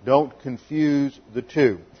 Don't confuse the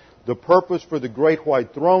two. The purpose for the great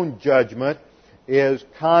white throne judgment is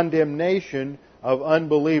condemnation of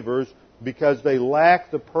unbelievers because they lack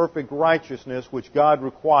the perfect righteousness which God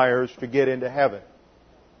requires to get into heaven.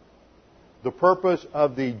 The purpose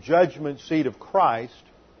of the judgment seat of Christ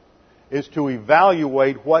is to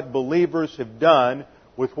evaluate what believers have done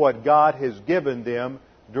with what God has given them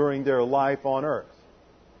during their life on earth.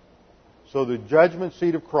 So the judgment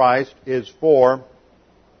seat of Christ is for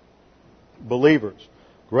believers.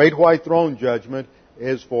 Great white throne judgment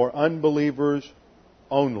is for unbelievers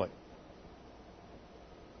only.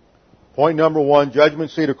 Point number 1,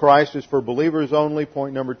 judgment seat of Christ is for believers only.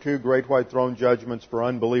 Point number 2, great white throne judgments for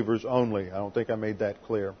unbelievers only. I don't think I made that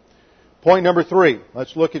clear. Point number 3,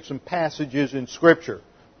 let's look at some passages in Scripture.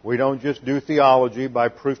 We don't just do theology by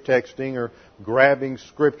proof texting or grabbing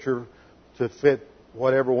Scripture to fit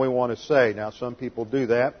whatever we want to say. Now, some people do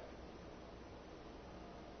that.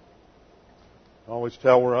 I always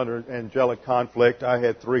tell we're under angelic conflict. I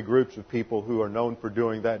had 3 groups of people who are known for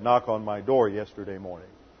doing that knock on my door yesterday morning.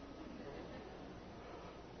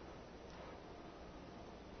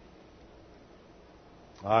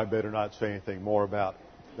 I better not say anything more about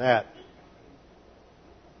that.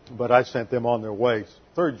 But I sent them on their way.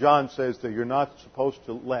 3 John says that you're not supposed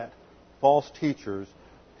to let false teachers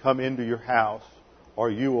come into your house,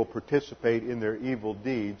 or you will participate in their evil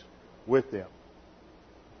deeds with them.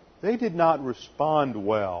 They did not respond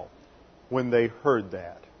well when they heard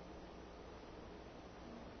that.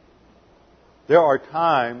 There are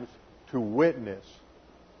times to witness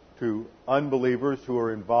to unbelievers who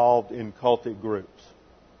are involved in cultic groups.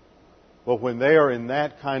 But when they are in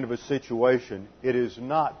that kind of a situation, it is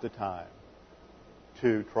not the time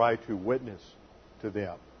to try to witness to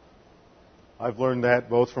them. I've learned that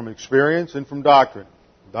both from experience and from doctrine.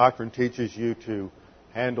 Doctrine teaches you to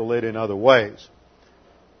handle it in other ways.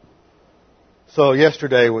 So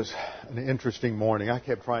yesterday was an interesting morning. I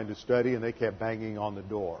kept trying to study and they kept banging on the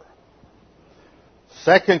door.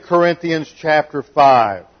 2 Corinthians chapter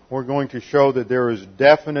 5. We're going to show that there is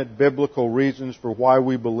definite biblical reasons for why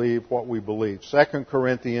we believe what we believe. 2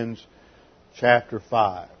 Corinthians chapter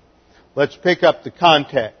 5. Let's pick up the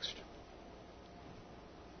context.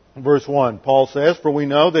 Verse 1, Paul says, "For we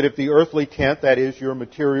know that if the earthly tent, that is your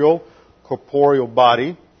material, corporeal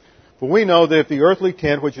body, for we know that if the earthly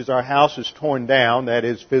tent, which is our house, is torn down, that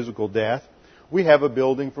is physical death, we have a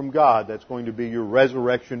building from God." That's going to be your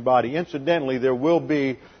resurrection body. Incidentally, there will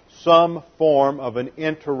be some form of an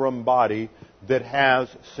interim body that has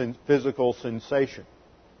physical sensation.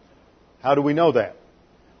 How do we know that?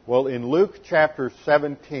 Well, in Luke chapter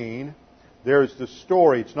 17, there's the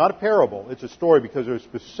story. It's not a parable. It's a story because there are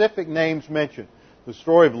specific names mentioned. The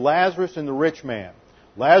story of Lazarus and the rich man.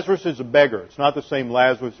 Lazarus is a beggar. It's not the same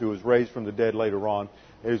Lazarus who was raised from the dead later on.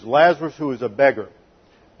 It is Lazarus who is a beggar.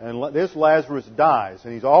 And this Lazarus dies,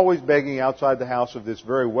 and he's always begging outside the house of this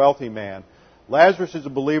very wealthy man. Lazarus is a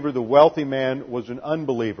believer. The wealthy man was an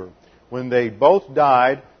unbeliever. When they both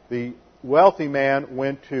died, the wealthy man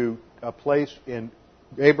went to a place in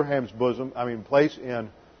Abraham's bosom, place in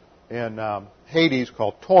Hades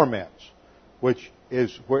called torments, which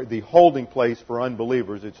is where the holding place for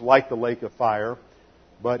unbelievers. It's like the lake of fire,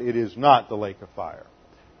 but it is not the lake of fire.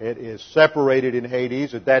 It is separated in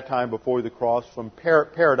Hades at that time before the cross from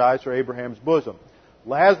paradise or Abraham's bosom.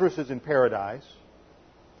 Lazarus is in paradise.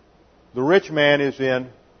 The rich man is in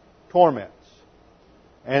torments.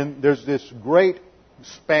 And there's this great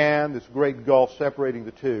span, this great gulf separating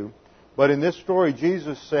the two. But in this story,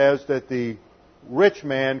 Jesus says that the rich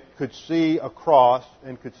man could see across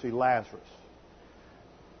and could see Lazarus.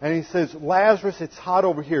 And he says, "Lazarus, it's hot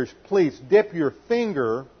over here. Please dip your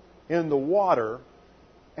finger in the water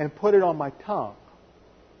and put it on my tongue."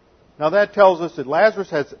 Now that tells us that Lazarus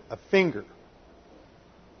has a finger.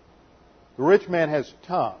 The rich man has a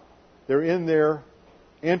tongue. They're in their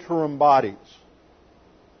interim bodies.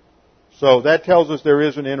 So that tells us there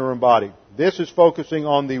is an interim body. This is focusing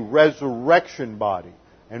on the resurrection body.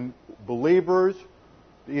 And believers,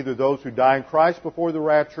 either those who die in Christ before the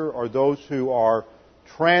rapture or those who are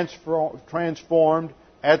transformed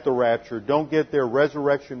at the rapture, don't get their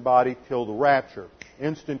resurrection body till the rapture.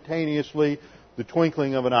 Instantaneously, the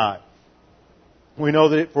twinkling of an eye.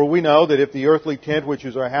 For we know that if the earthly tent, which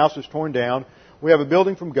is our house, is torn down, we have a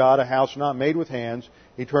building from God, a house not made with hands,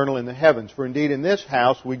 eternal in the heavens. For indeed in this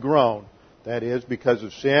house we groan. That is, because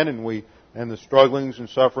of sin and the strugglings and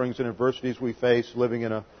sufferings and adversities we face living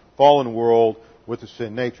in a fallen world with a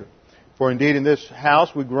sin nature. For indeed in this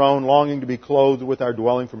house we groan, longing to be clothed with our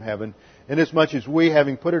dwelling from heaven, inasmuch as we,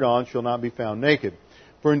 having put it on, shall not be found naked.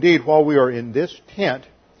 For indeed, while we are in this tent,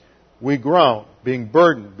 we groan, being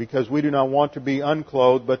burdened, because we do not want to be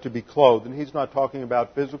unclothed, but to be clothed. And he's not talking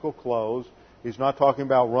about physical clothes. He's not talking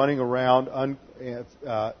about running around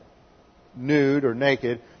nude or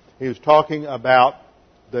naked. He was talking about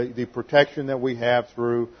the protection that we have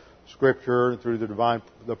through Scripture, through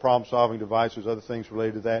the problem-solving devices, other things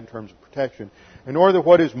related to that in terms of protection, in order that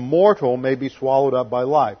what is mortal may be swallowed up by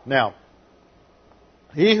life. Now,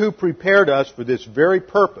 He who prepared us for this very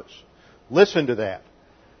purpose, Listen to that.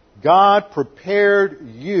 God prepared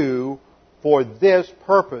you for this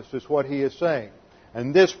purpose, is what he is saying.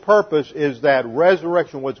 And this purpose is that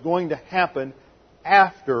resurrection, what's going to happen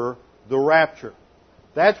after the rapture.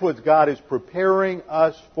 That's what God is preparing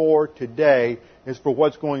us for today, is for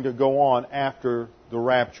what's going to go on after the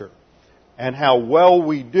rapture. And how well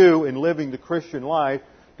we do in living the Christian life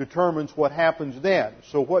determines what happens then.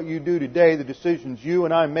 So what you do today, the decisions you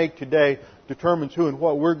and I make today, determines who and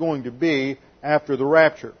what we're going to be after the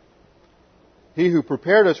rapture. He who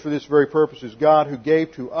prepared us for this very purpose is God, who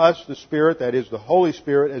gave to us the Spirit, that is, the Holy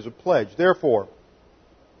Spirit, as a pledge. Therefore,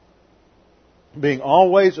 being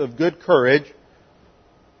always of good courage,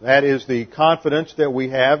 that is the confidence that we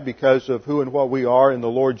have because of who and what we are in the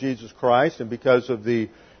Lord Jesus Christ and because of the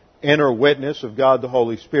inner witness of God the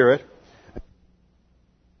Holy Spirit.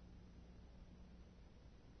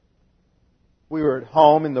 We are at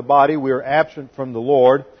home in the body, we are absent from the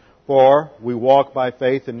Lord, for we walk by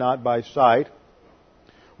faith and not by sight.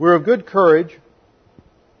 We're of good courage.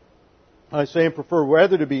 I say and prefer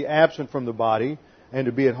rather to be absent from the body and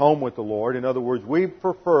to be at home with the Lord. In other words, we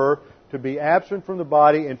prefer to be absent from the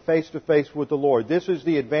body and face to face with the Lord. This is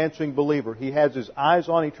the advancing believer. He has his eyes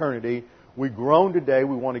on eternity. We groan today.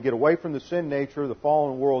 We want to get away from the sin nature, the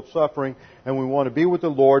fallen world suffering, and we want to be with the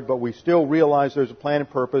Lord, but we still realize there's a plan and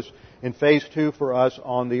purpose in phase 2 for us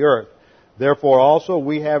on the earth. Therefore also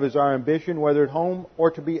we have as our ambition, whether at home or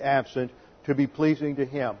to be absent, to be pleasing to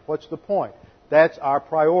Him. What's the point? That's our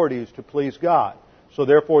priority, is to please God. So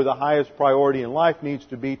therefore the highest priority in life needs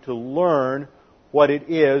to be to learn what it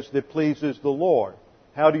is that pleases the Lord.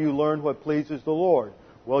 How do you learn what pleases the Lord?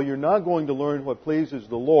 Well, you're not going to learn what pleases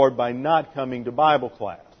the Lord by not coming to Bible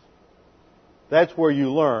class. That's where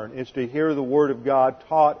you learn, is to hear the Word of God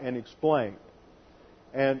taught and explained.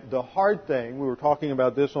 And the hard thing, we were talking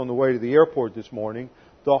about this on the way to the airport this morning,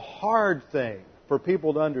 the hard thing for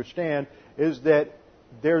people to understand is that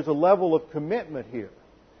there's a level of commitment here.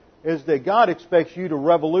 Is that God expects you to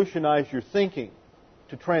revolutionize your thinking,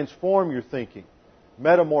 to transform your thinking.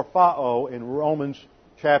 Metamorphao in Romans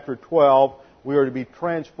chapter 12, we are to be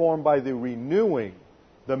transformed by the renewing,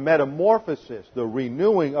 the metamorphosis, the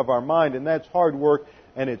renewing of our mind. And that's hard work,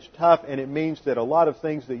 and it's tough, and it means that a lot of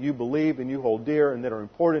things that you believe and you hold dear and that are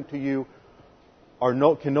important to you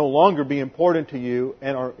can no longer be important to you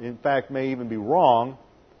and are, in fact, may even be wrong.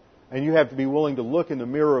 And you have to be willing to look in the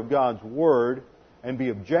mirror of God's Word and be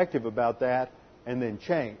objective about that and then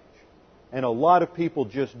change. And a lot of people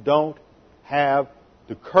just don't have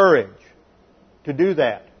the courage to do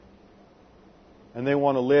that. And they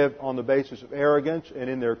want to live on the basis of arrogance and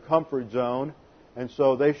in their comfort zone. And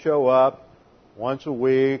so they show up once a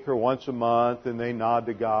week or once a month and they nod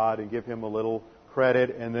to God and give Him a little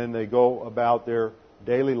credit, and then they go about their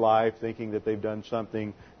daily life thinking that they've done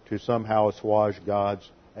something to somehow assuage God's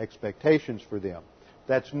expectations for them.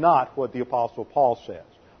 That's not what the Apostle Paul says.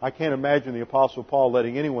 I can't imagine the Apostle Paul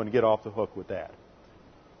letting anyone get off the hook with that.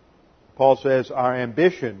 Paul says our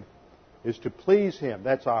ambition is to please Him.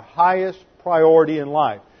 That's our highest priority in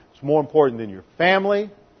life. It's more important than your family.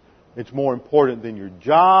 It's more important than your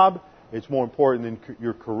job. It's more important than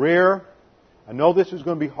your career. I know this is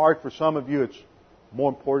going to be hard for some of you. It's more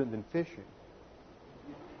important than fishing.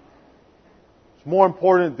 It's more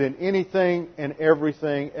important than anything and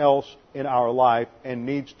everything else in our life and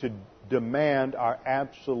needs to demand our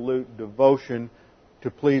absolute devotion to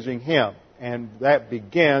pleasing Him. And that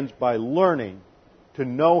begins by learning to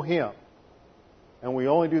know Him. And we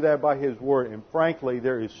only do that by His Word. And frankly,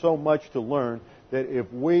 there is so much to learn that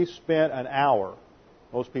if we spent an hour,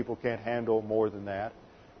 most people can't handle more than that,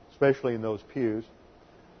 especially in those pews.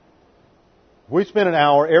 We spent an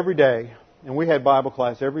hour every day, and we had Bible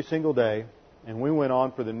class every single day, and we went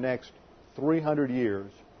on for the next 300 years,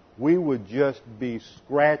 we would just be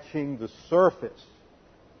scratching the surface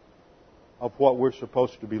of what we're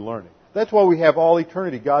supposed to be learning. That's why we have all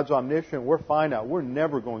eternity. God's omniscient. We're finite. We're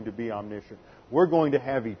never going to be omniscient. We're going to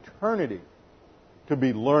have eternity to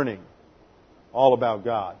be learning all about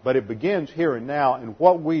God. But it begins here and now, and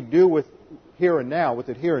what we do with here and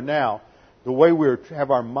now, the way we have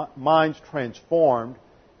our minds transformed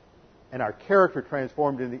and our character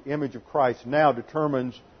transformed in the image of Christ now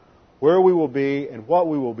determines where we will be and what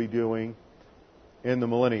we will be doing in the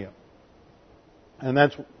millennium. And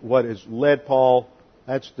that's what has led Paul,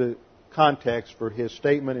 that's the context for his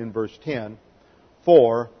statement in verse 10,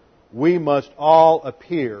 for we must all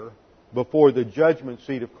appear before the judgment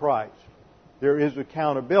seat of Christ. There is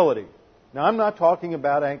accountability. Now, I'm not talking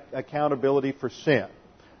about accountability for sin.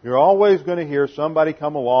 You're always going to hear somebody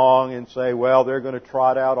come along and say, well, they're going to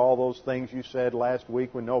trot out all those things you said last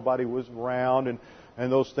week when nobody was around, and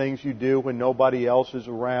those things you do when nobody else is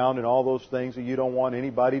around, and all those things that you don't want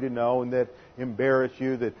anybody to know and that embarrass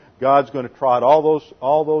you, that God's going to trot all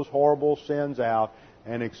those horrible sins out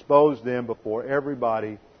and expose them before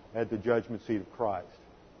everybody at the judgment seat of Christ.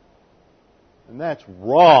 And that's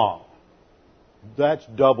wrong. That's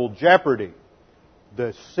double jeopardy.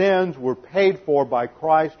 The sins were paid for by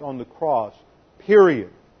Christ on the cross. Period.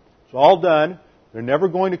 It's all done. They're never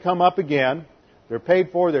going to come up again. They're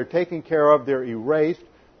paid for. They're taken care of. They're erased.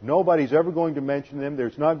 Nobody's ever going to mention them.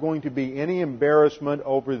 There's not going to be any embarrassment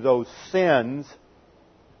over those sins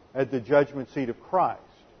at the judgment seat of Christ.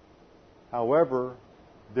 However,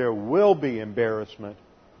 there will be embarrassment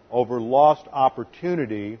over lost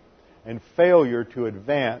opportunity and failure to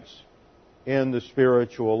advance in the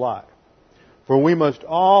spiritual life. For we must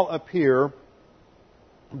all appear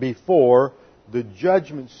before the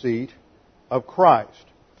judgment seat of Christ.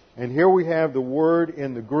 And here we have the word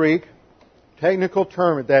in the Greek, technical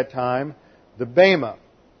term at that time, the bema.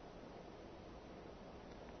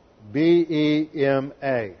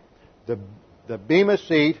 B-E-M-A. The bema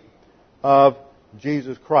seat of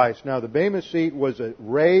Jesus Christ. Now, the bema seat was a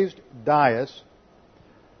raised dais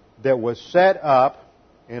that was set up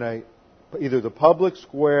in either the public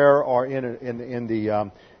square or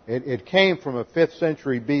it came from a 5th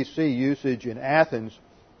century BC usage in Athens,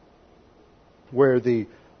 where the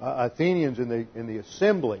Athenians in the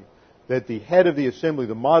assembly, that the head of the assembly,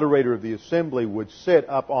 the moderator of the assembly, would sit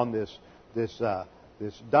up on this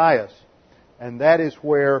dais, and that is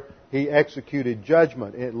where he executed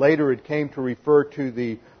judgment. Later, it came to refer to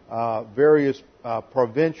the various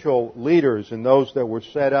provincial leaders and those that were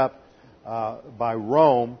set up by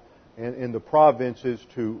Rome in the provinces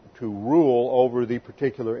to rule over the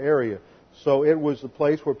particular area. So it was the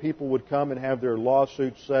place where people would come and have their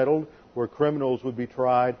lawsuits settled, where criminals would be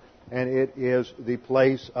tried, and it is the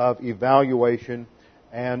place of evaluation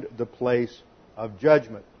and the place of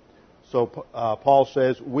judgment. So Paul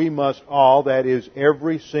says, we must all, that is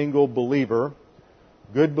every single believer,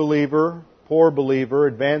 good believer, poor believer,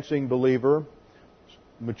 advancing believer,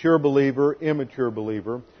 mature believer, immature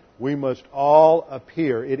believer, we must all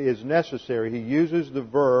appear. It is necessary. He uses the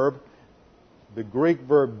verb, the Greek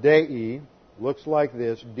verb dei, looks like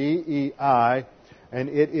this, D-E-I, and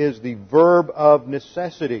it is the verb of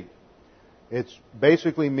necessity. It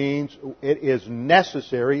basically means it is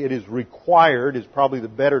necessary, it is required, is probably the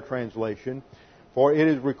better translation, for it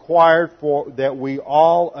is required that we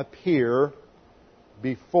all appear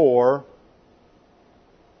before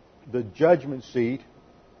the judgment seat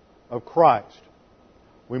of Christ.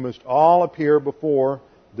 We must all appear before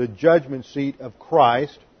the judgment seat of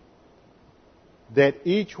Christ, that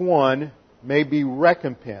each one may be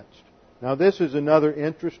recompensed. Now, this is another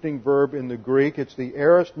interesting verb in the Greek. It's the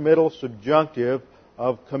aorist middle subjunctive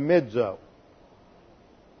of komidzo.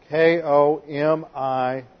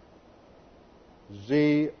 K-O-M-I-Z-O.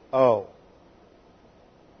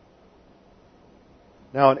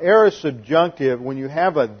 Now, an aorist subjunctive, when you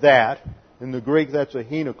have a that, in the Greek that's a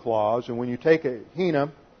hina clause, and when you take a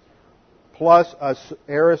hina plus a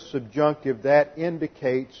aorist subjunctive, that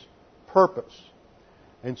indicates purpose.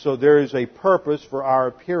 And so there is a purpose for our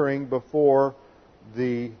appearing before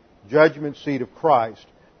the judgment seat of Christ.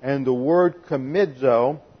 And the word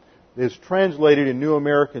komidzo is translated in New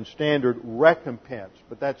American Standard recompense,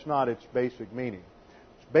 but that's not its basic meaning.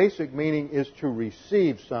 Its basic meaning is to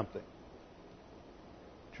receive something.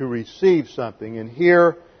 To receive something. And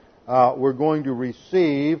here we're going to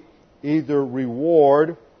receive either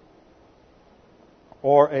reward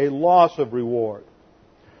or a loss of reward.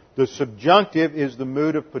 The subjunctive is the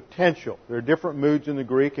mood of potential. There are different moods in the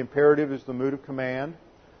Greek. Imperative is the mood of command.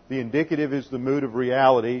 The indicative is the mood of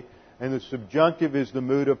reality. And the subjunctive is the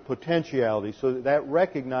mood of potentiality. So that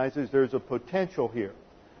recognizes there's a potential here.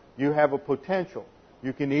 You have a potential.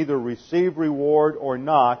 You can either receive reward or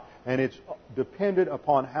not. And it's dependent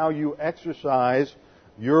upon how you exercise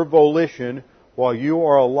your volition while you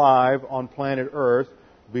are alive on planet Earth,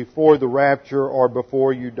 before the rapture or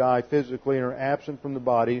before you die physically and are absent from the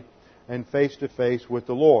body and face to face with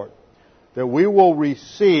the Lord. That we will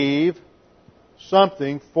receive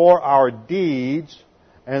something for our deeds,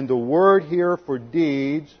 and the word here for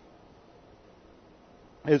deeds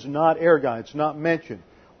is not ergon, it's not mentioned.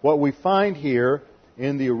 What we find here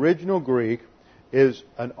in the original Greek is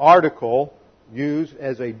an article used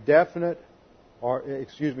as a definite,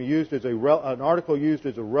 an article used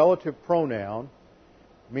as a relative pronoun,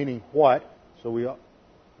 meaning what. So we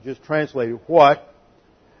just translated what.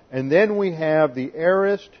 And then we have the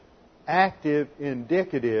aorist active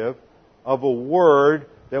indicative of a word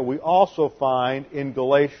that we also find in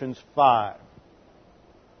Galatians 5.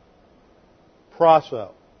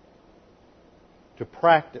 Prasso. To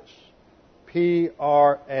practice.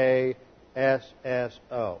 P-R-A-S-S-O.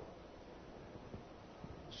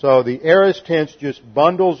 So the aorist tense just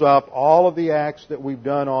bundles up all of the acts that we've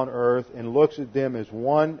done on earth and looks at them as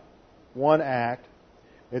one act.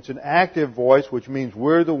 It's an active voice, which means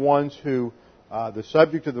we're the ones who, the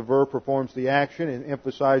subject of the verb performs the action, and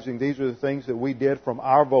emphasizing these are the things that we did from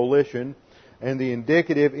our volition. And the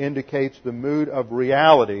indicative indicates the mood of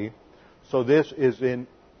reality. So this is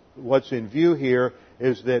what's in view here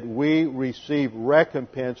is that we receive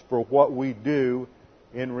recompense for what we do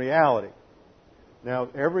in reality. Now,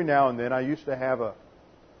 every now and then, I used to have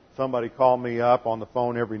somebody call me up on the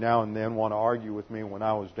phone every now and then, want to argue with me when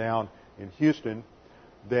I was down in Houston,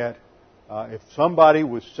 that if somebody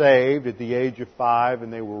was saved at the age of 5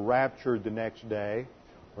 and they were raptured the next day,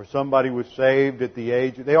 or somebody was saved at the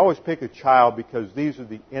age... They always pick a child because these are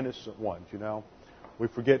the innocent ones, you know. We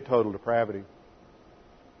forget total depravity.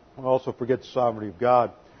 We also forget the sovereignty of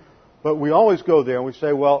God. But we always go there and we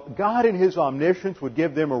say, well, God in His omniscience would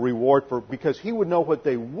give them a reward because He would know what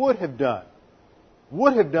they would have done.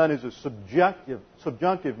 Would have done is a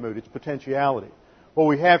subjunctive mood. It's potentiality. What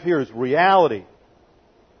we have here is reality,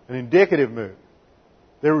 an indicative mood.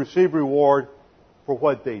 They receive reward for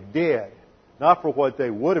what they did, not for what they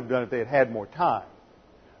would have done if they had had more time.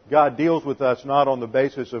 God deals with us not on the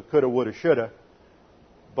basis of coulda, woulda, shoulda,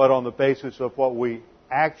 but on the basis of what we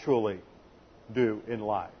actually do in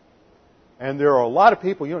life. And there are a lot of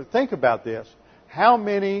people, think about this. How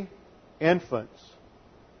many infants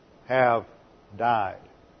have died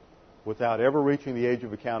without ever reaching the age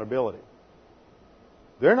of accountability?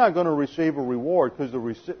 They're not going to receive a reward because the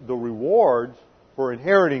rewards for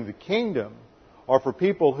inheriting the kingdom are for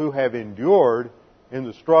people who have endured in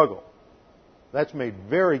the struggle. That's made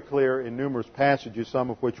very clear in numerous passages, some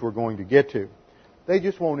of which we're going to get to. They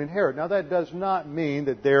just won't inherit. Now, that does not mean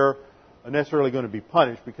that they're necessarily going to be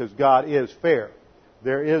punished because God is fair.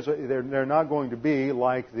 They're not going to be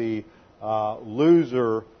like the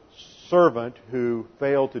loser servant who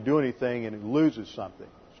failed to do anything and loses something.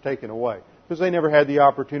 It's taken away. Because they never had the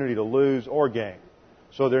opportunity to lose or gain.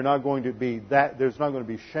 So there's not going to be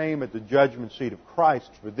shame at the judgment seat of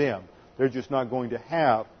Christ for them. They're just not going to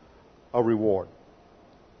have a reward.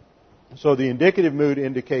 So the indicative mood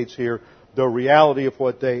indicates here the reality of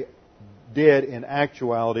what they did in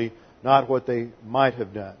actuality, not what they might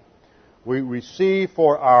have done. We receive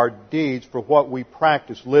for our deeds for what we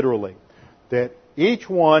practice, literally. That each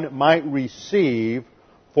one might receive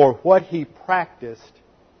for what he practiced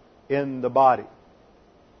in the body.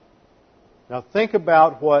 Now think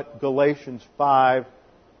about what Galatians 5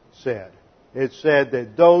 said. It said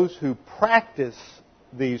that those who practice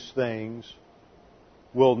these things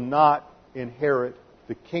will not inherit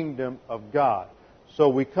the kingdom of God. So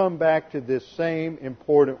we come back to this same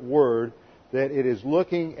important word, that it is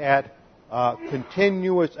looking at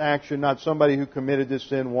continuous action, not somebody who committed this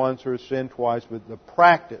sin once or a sin twice, but the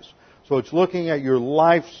practice. So it's looking at your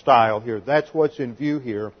lifestyle here. That's what's in view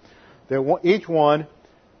here. That each one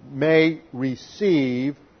may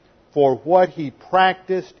receive for what he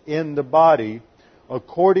practiced in the body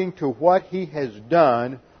according to what he has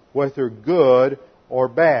done, whether good or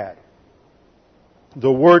bad.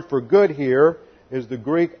 The word for good here is the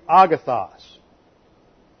Greek agathos.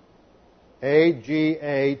 A-G-A-T-H-O-S,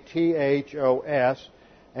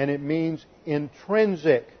 and it means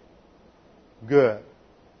intrinsic good.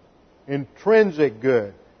 Intrinsic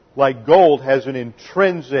good. Like gold has an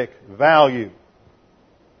intrinsic value.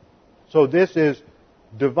 So this is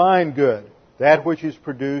divine good, that which is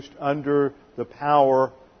produced under the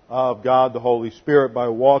power of God the Holy Spirit by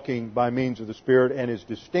walking by means of the Spirit, and is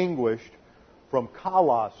distinguished from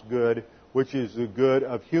kalos good, which is the good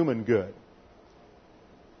of human good.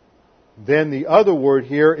 Then the other word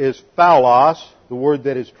here is phaulos, the word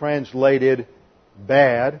that is translated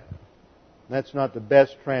bad. That's not the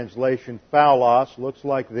best translation. Phaulos looks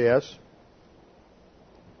like this.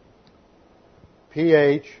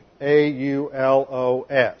 P-H-A-U-L-O-S.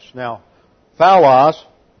 Now, phaulos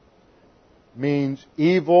means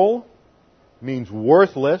evil, means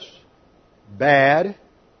worthless, bad,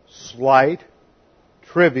 slight,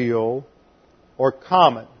 trivial, or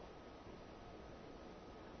common.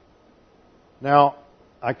 Now,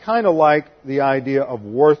 I kind of like the idea of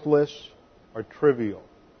worthless or trivial.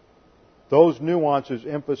 Those nuances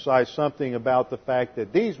emphasize something about the fact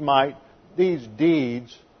that these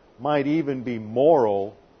deeds might even be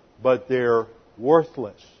moral, but they're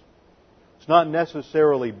worthless. It's not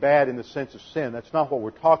necessarily bad in the sense of sin. That's not what we're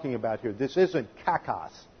talking about here. This isn't kakos.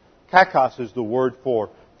 Kakos is the word for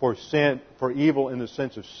sin, for evil in the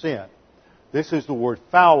sense of sin. This is the word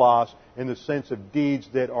phaulos in the sense of deeds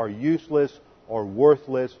that are useless or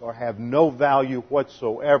worthless or have no value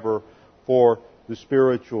whatsoever for the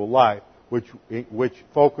spiritual life, which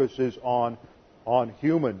focuses on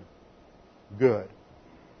human good,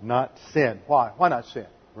 not sin. Why? Why not sin?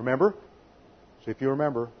 Remember? See if you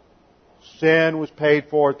remember. Sin was paid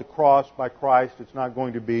for at the cross by Christ. It's not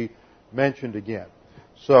going to be mentioned again.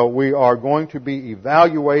 So we are going to be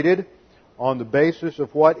evaluated on the basis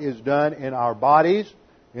of what is done in our bodies,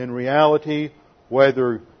 in reality,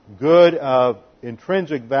 whether good of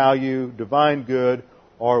intrinsic value, divine good,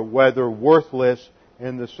 or whether worthless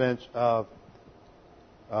in the sense of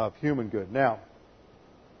human good. Now,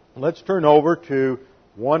 let's turn over to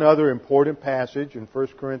one other important passage in 1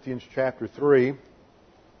 Corinthians chapter 3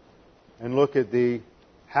 and look at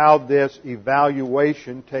how this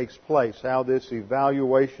evaluation takes place, how this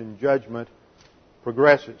evaluation judgment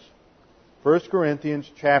progresses. 1 Corinthians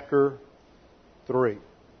chapter 3.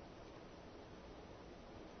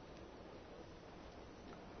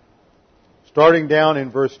 Starting down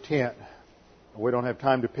in verse 10. We don't have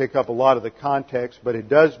time to pick up a lot of the context, but it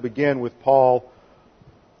does begin with Paul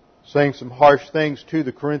saying some harsh things to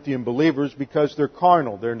the Corinthian believers because they're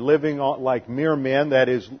carnal. They're living like mere men, that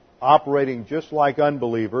is, operating just like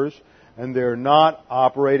unbelievers, and they're not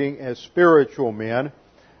operating as spiritual men.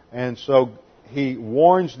 And so he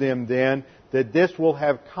warns them then that this will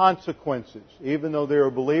have consequences. Even though they're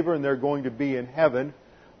a believer and they're going to be in heaven,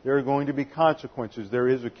 there are going to be consequences. There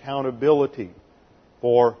is accountability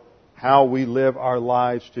for how we live our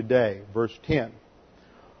lives today. Verse 10.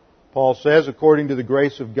 Paul says, according to the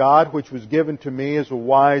grace of God, which was given to me as a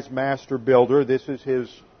wise master builder. This is his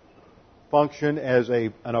function as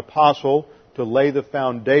an apostle, to lay the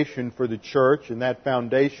foundation for the church. And that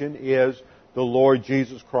foundation is the Lord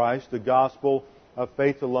Jesus Christ, the gospel of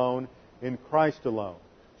faith alone, in Christ alone.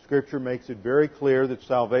 Scripture makes it very clear that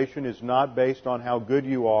salvation is not based on how good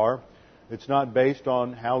you are. It's not based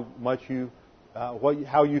on how much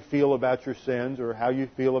how you feel about your sins or how you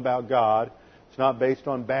feel about God. It's not based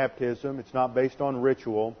on baptism. It's not based on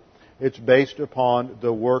ritual. It's based upon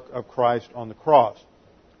the work of Christ on the cross.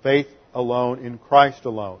 Faith alone in Christ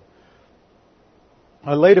alone.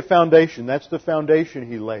 I laid a foundation. That's the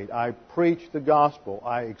foundation he laid. I preached the gospel.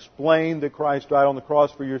 I explained that Christ died on the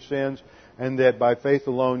cross for your sins and that by faith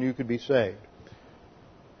alone you could be saved.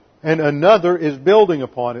 And another is building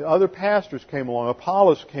upon it. Other pastors came along.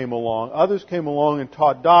 Apollos came along. Others came along and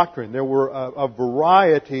taught doctrine. There were a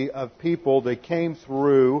variety of people that came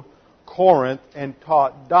through Corinth and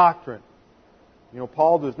taught doctrine. You know,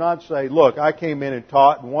 Paul does not say, look, I came in and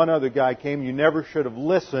taught, and one other guy came. You never should have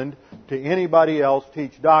listened to anybody else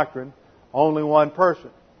teach doctrine. Only one person.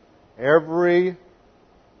 Every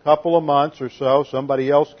couple of months or so, somebody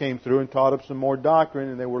else came through and taught up some more doctrine,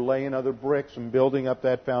 and they were laying other bricks and building up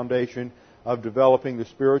that foundation of developing the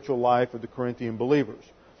spiritual life of the Corinthian believers.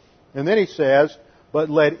 And then he says, but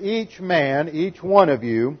let each man, each one of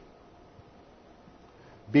you,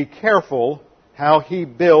 be careful how he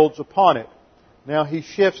builds upon it. Now, he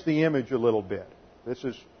shifts the image a little bit. This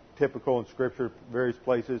is typical in Scripture, various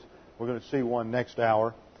places. We're going to see one next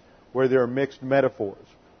hour where there are mixed metaphors.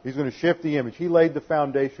 He's going to shift the image. He laid the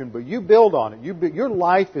foundation, but you build on it. Your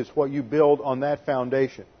life is what you build on that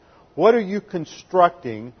foundation. What are you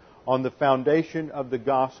constructing on the foundation of the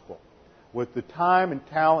gospel? With the time and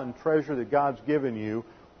talent and treasure that God's given you,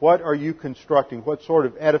 what are you constructing? What sort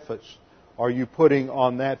of edifice are you putting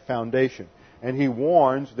on that foundation? And he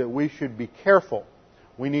warns that we should be careful.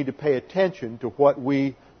 We need to pay attention to what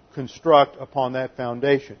we construct upon that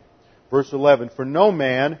foundation. Verse 11, for no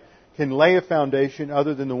man can lay a foundation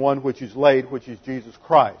other than the one which is laid, which is Jesus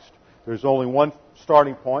Christ. There's only one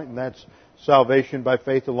starting point, and that's salvation by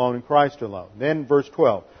faith alone in Christ alone. Then verse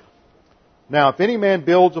 12. Now, if any man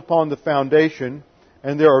builds upon the foundation,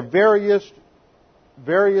 and there are various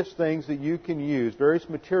things that you can use, various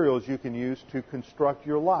materials you can use to construct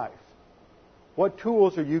your life. What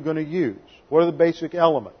tools are you going to use? What are the basic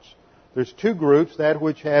elements? There's two groups, that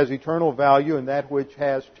which has eternal value and that which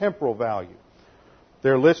has temporal value.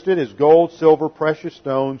 They're listed as gold, silver, precious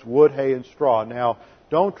stones, wood, hay, and straw. Now,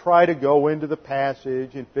 don't try to go into the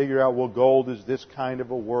passage and figure out, well, gold is this kind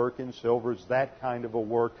of a work and silver is that kind of a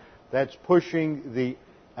work. That's pushing the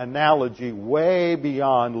analogy way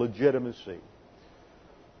beyond legitimacy.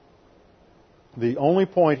 The only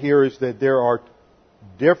point here is that there are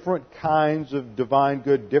different kinds of divine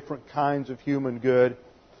good, different kinds of human good.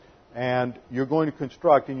 and you're going to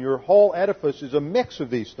construct, and your whole edifice is a mix of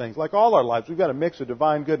these things. Like all our lives, we've got a mix of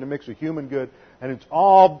divine good and a mix of human good, and it's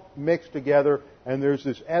all mixed together, and there's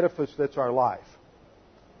this edifice that's our life.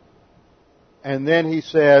 And then he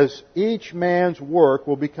says, each man's work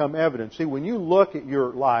will become evident. See, when you look at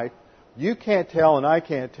your life, you can't tell, and I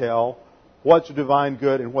can't tell, what's divine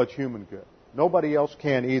good and what's human good. Nobody else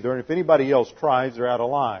can either, and if anybody else tries, they're out of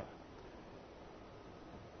line.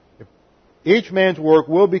 Each man's work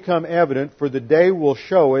will become evident, for the day will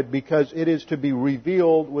show it, because it is to be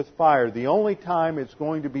revealed with fire. The only time it's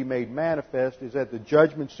going to be made manifest is at the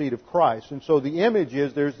judgment seat of Christ. And so the image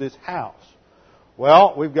is there's this house.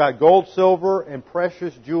 Well, we've got gold, silver, and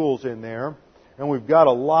precious jewels in there, and we've got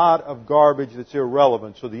a lot of garbage that's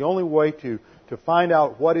irrelevant. So the only way to find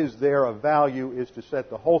out what is there of value is to set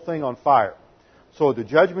the whole thing on fire. So at the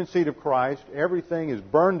judgment seat of Christ, everything is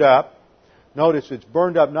burned up. Notice it's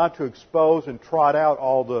burned up not to expose and trot out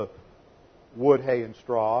all the wood, hay, and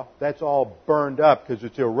straw. That's all burned up because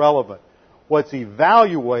it's irrelevant. What's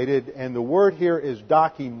evaluated, and the word here is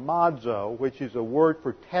dokimazo, which is a word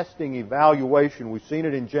for testing, evaluation. We've seen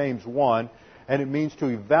it in James 1, and it means to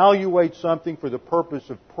evaluate something for the purpose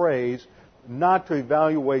of praise, not to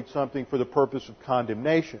evaluate something for the purpose of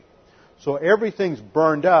condemnation. So everything's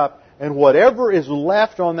burned up, and whatever is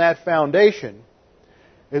left on that foundation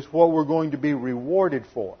is what we're going to be rewarded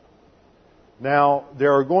for. Now,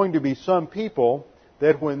 there are going to be some people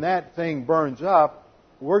that when that thing burns up,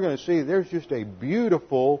 we're going to see there's just a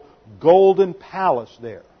beautiful golden palace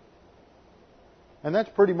there. And that's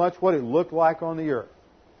pretty much what it looked like on the earth.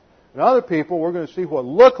 And other people, we're going to see what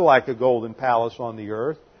looked like a golden palace on the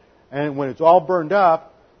earth. And when it's all burned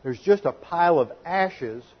up, there's just a pile of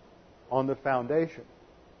ashes on the foundation.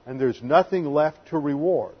 And there's nothing left to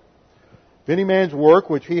reward. If any man's work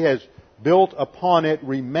which he has built upon it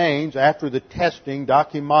remains after the testing,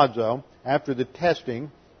 dokimazo, after the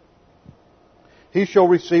testing, he shall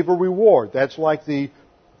receive a reward. That's like the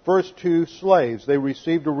first two slaves. They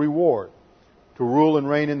received a reward to rule and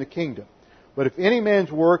reign in the kingdom. But if any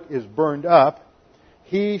man's work is burned up,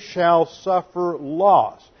 he shall suffer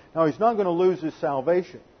loss. Now, he's not going to lose his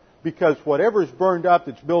salvation, because whatever is burned up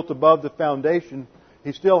that's built above the foundation,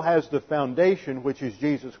 he still has the foundation, which is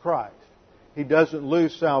Jesus Christ. He doesn't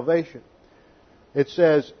lose salvation. It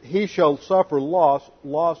says, he shall suffer loss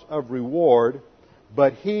of reward,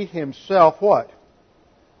 but he himself, what?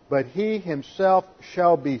 But he himself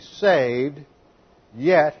shall be saved,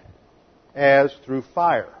 yet as through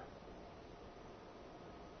fire.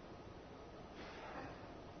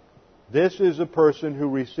 This is a person who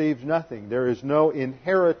receives nothing. There is no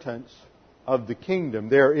inheritance of the kingdom.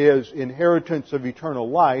 There is inheritance of eternal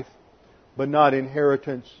life, but not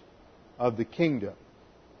inheritance of the kingdom.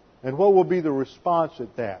 And what will be the response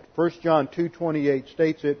at that? 1 John 2:28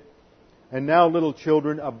 states it, and now little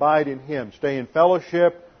children, abide in Him. Stay in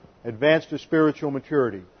fellowship, advance to spiritual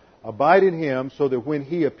maturity. Abide in Him so that when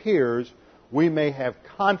He appears, we may have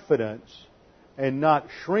confidence and not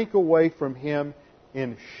shrink away from Him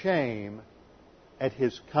in shame at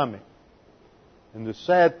His coming. And the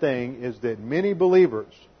sad thing is that many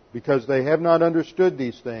believers, because they have not understood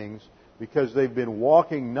these things, because they've been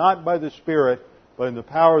walking not by the Spirit, but in the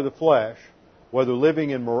power of the flesh, whether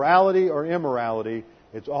living in morality or immorality,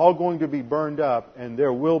 it's all going to be burned up, and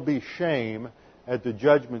there will be shame at the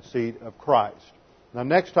judgment seat of Christ. Now,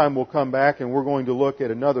 next time we'll come back and we're going to look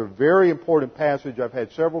at another very important passage I've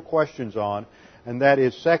had several questions on, and that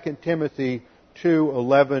is 2 Timothy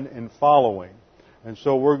 2:11 and following. And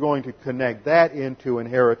so we're going to connect that into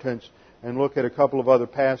inheritance and look at a couple of other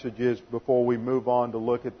passages before we move on to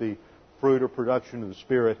look at the fruit or production of the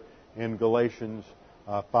Spirit in Galatians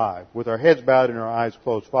 5. With our heads bowed and our eyes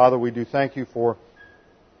closed, Father, we do thank You for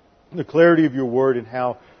the clarity of Your Word and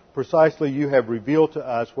how precisely You have revealed to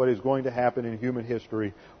us what is going to happen in human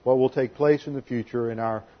history, what will take place in the future, and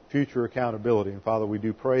our future accountability. And Father, we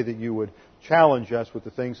do pray that You would challenge us with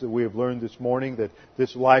the things that we have learned this morning, that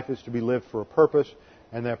this life is to be lived for a purpose,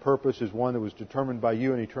 and that purpose is one that was determined by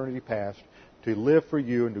You in eternity past, to live for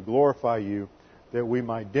You and to glorify You, that we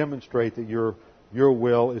might demonstrate that Your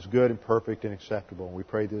will is good and perfect and acceptable. We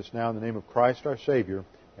pray this now in the name of Christ our Savior.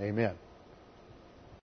 Amen.